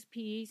news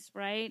piece,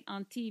 right,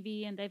 on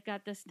TV, and they've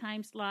got this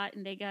time slot,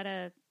 and they got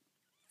to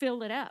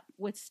fill it up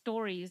with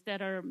stories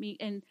that are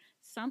and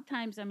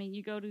sometimes,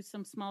 you go to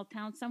some small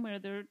town somewhere,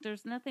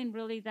 there's nothing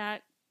really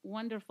that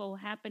wonderful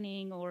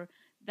happening or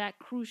that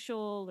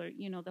crucial, or,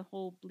 the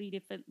whole bleed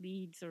if it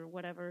leads or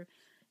whatever.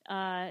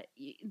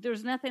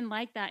 There's nothing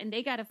like that. And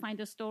they got to find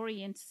a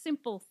story in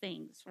simple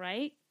things,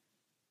 right?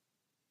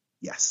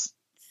 Yes.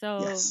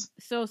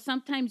 So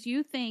sometimes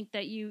you think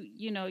that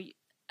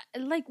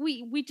like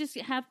we just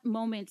have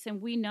moments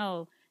and we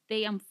know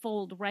they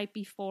unfold right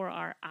before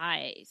our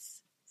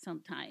eyes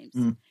sometimes.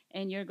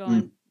 And you're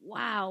going,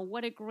 wow,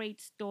 what a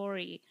great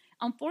story.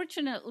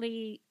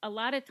 Unfortunately, a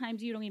lot of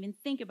times you don't even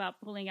think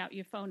about pulling out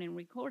your phone and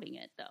recording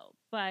it though.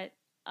 But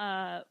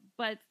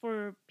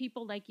for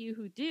people like you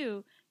who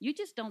do, you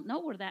just don't know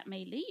where that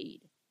may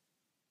lead.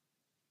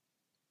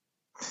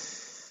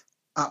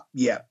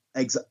 Yeah.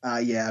 I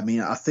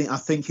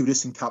think you've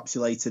just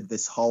encapsulated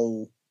this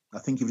whole. I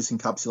think you've just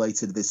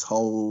encapsulated this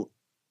whole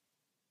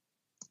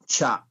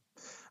chat,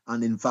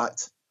 and in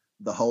fact,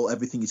 the whole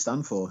everything you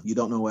stand for. You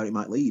don't know where it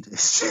might lead.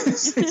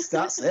 That's it.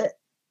 That's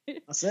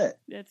it.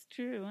 That's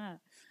true. Huh?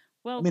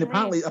 Well,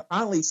 apparently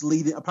it's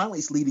leading. Apparently,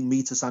 it's leading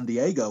me to San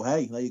Diego.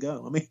 Hey, there you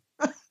go.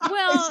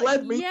 Well, it's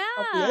led me to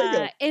San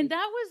Diego. And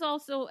that was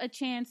also a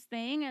chance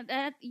thing. And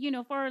that,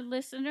 for our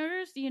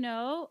listeners,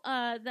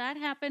 that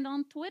happened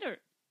on Twitter.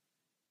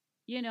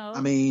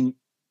 I've been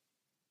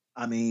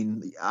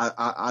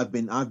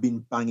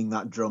banging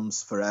that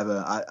drums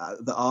forever.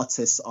 The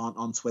artists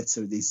on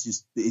Twitter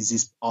is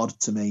just odd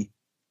to me.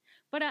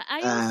 But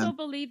I also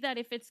believe that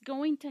if it's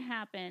going to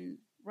happen,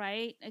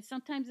 right?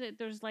 Sometimes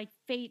there's like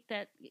fate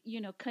that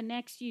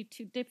connects you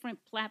to different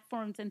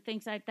platforms and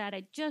things like that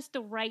at just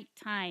the right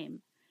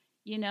time,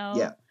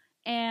 Yeah.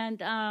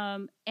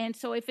 And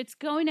so if it's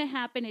going to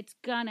happen, it's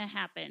gonna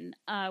happen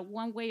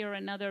one way or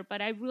another.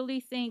 But I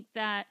really think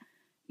that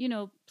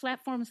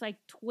platforms like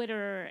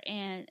Twitter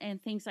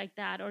and things like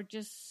that are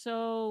just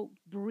so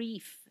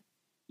brief,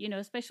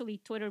 especially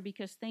Twitter,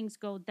 because things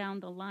go down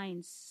the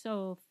line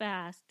so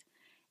fast.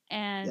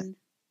 And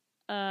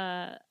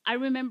I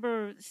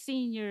remember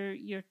seeing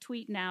your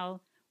tweet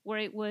now where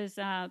it was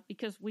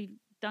because we've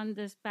done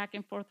this back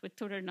and forth with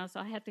Twitter now, so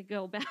I had to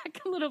go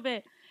back a little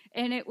bit.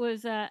 And it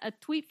was a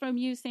tweet from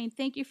you saying,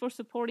 "Thank you for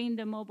supporting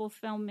the mobile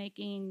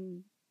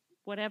filmmaking,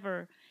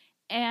 whatever."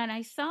 And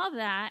I saw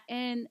that,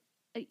 and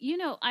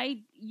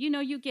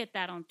you get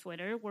that on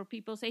Twitter where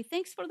people say,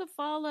 "Thanks for the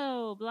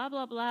follow," blah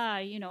blah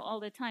blah, all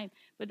the time.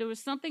 But there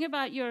was something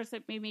about yours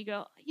that made me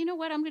go, "You know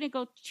what? I'm going to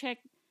go check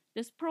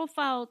this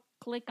profile,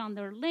 click on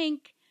their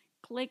link,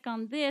 click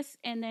on this,"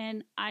 and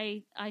then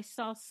I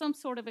saw some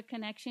sort of a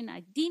connection.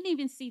 I didn't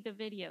even see the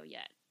video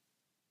yet.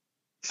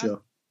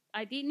 Sure.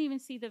 I didn't even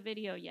see the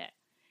video yet.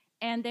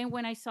 And then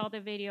when I saw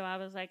the video, I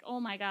was like, oh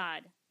my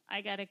God,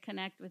 I got to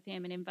connect with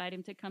him and invite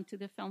him to come to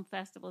the film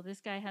festival.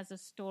 This guy has a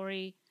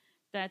story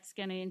that's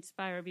going to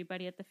inspire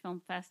everybody at the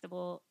film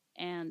festival.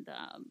 And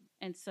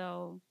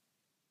so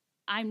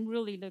I'm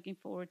really looking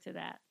forward to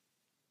that.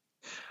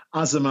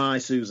 As am I,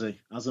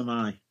 Susie. As am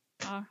I.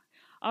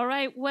 All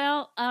right.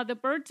 Well, the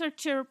birds are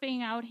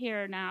chirping out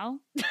here now.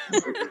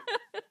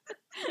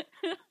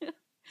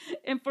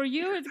 And for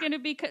you, it's going to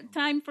be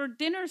time for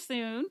dinner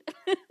soon.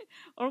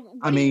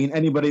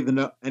 Anybody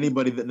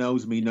that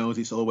knows me knows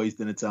it's always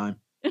dinner time.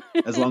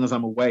 As long as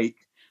I'm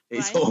awake,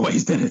 it's right.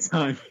 Always dinner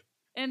time.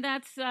 And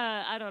that's,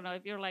 I don't know,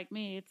 if you're like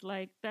me, it's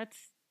like, that's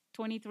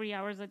 23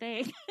 hours a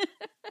day.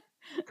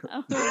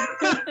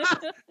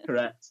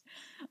 Correct.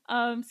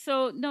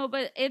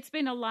 But it's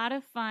been a lot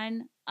of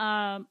fun.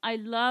 I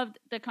loved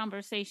the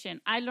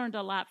conversation. I learned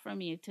a lot from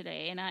you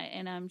today,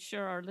 and I'm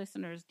sure our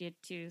listeners did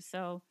too.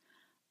 So,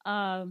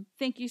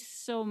 thank you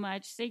so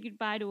much. Say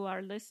goodbye to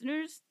our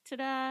listeners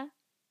today.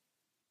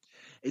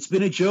 It's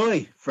been a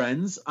joy,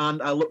 friends,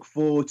 and I look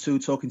forward to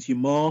talking to you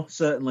more.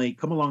 Certainly,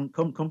 come along,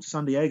 come to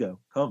San Diego.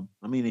 Come.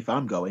 I mean, if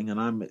I'm going and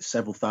I'm at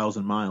several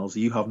thousand miles,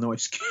 you have no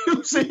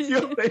excuse if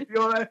you're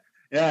there.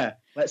 Yeah,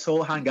 let's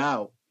all hang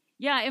out.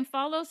 Yeah, and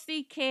follow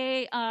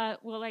CK.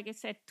 Like I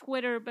said,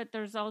 Twitter, but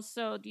there's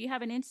also. Do you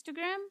have an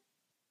Instagram?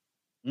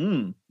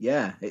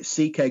 Yeah, it's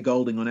CK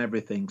Golding on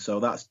everything.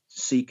 So that's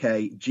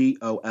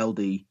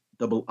CKGOLDIING.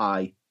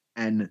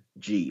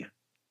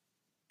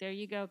 There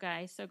you go,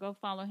 guys. So go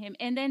follow him,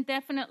 and then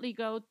definitely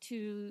go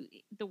to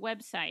the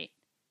website,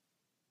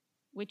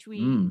 which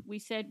we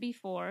said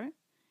before,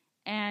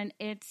 and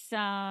it's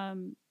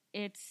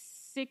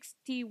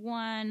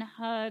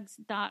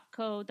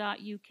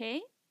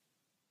 61hugs.co.uk.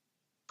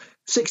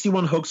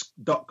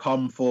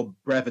 61hugs.com for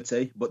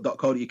brevity, but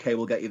 .co.uk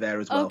will get you there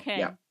as well.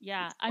 Okay,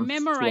 yeah. I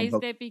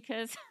memorized it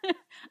because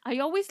I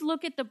always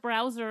look at the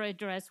browser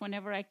address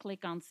whenever I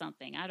click on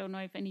something. I don't know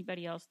if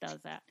anybody else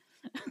does that.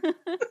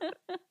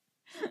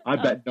 I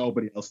bet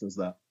nobody else does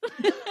that.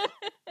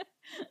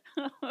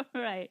 All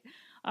right.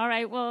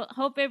 Well,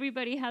 hope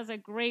everybody has a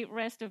great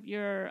rest of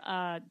your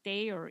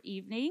day or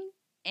evening,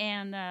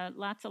 and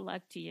lots of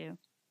luck to you.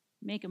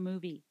 Make a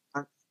movie.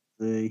 Have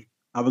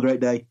a great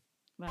day.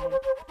 Bye.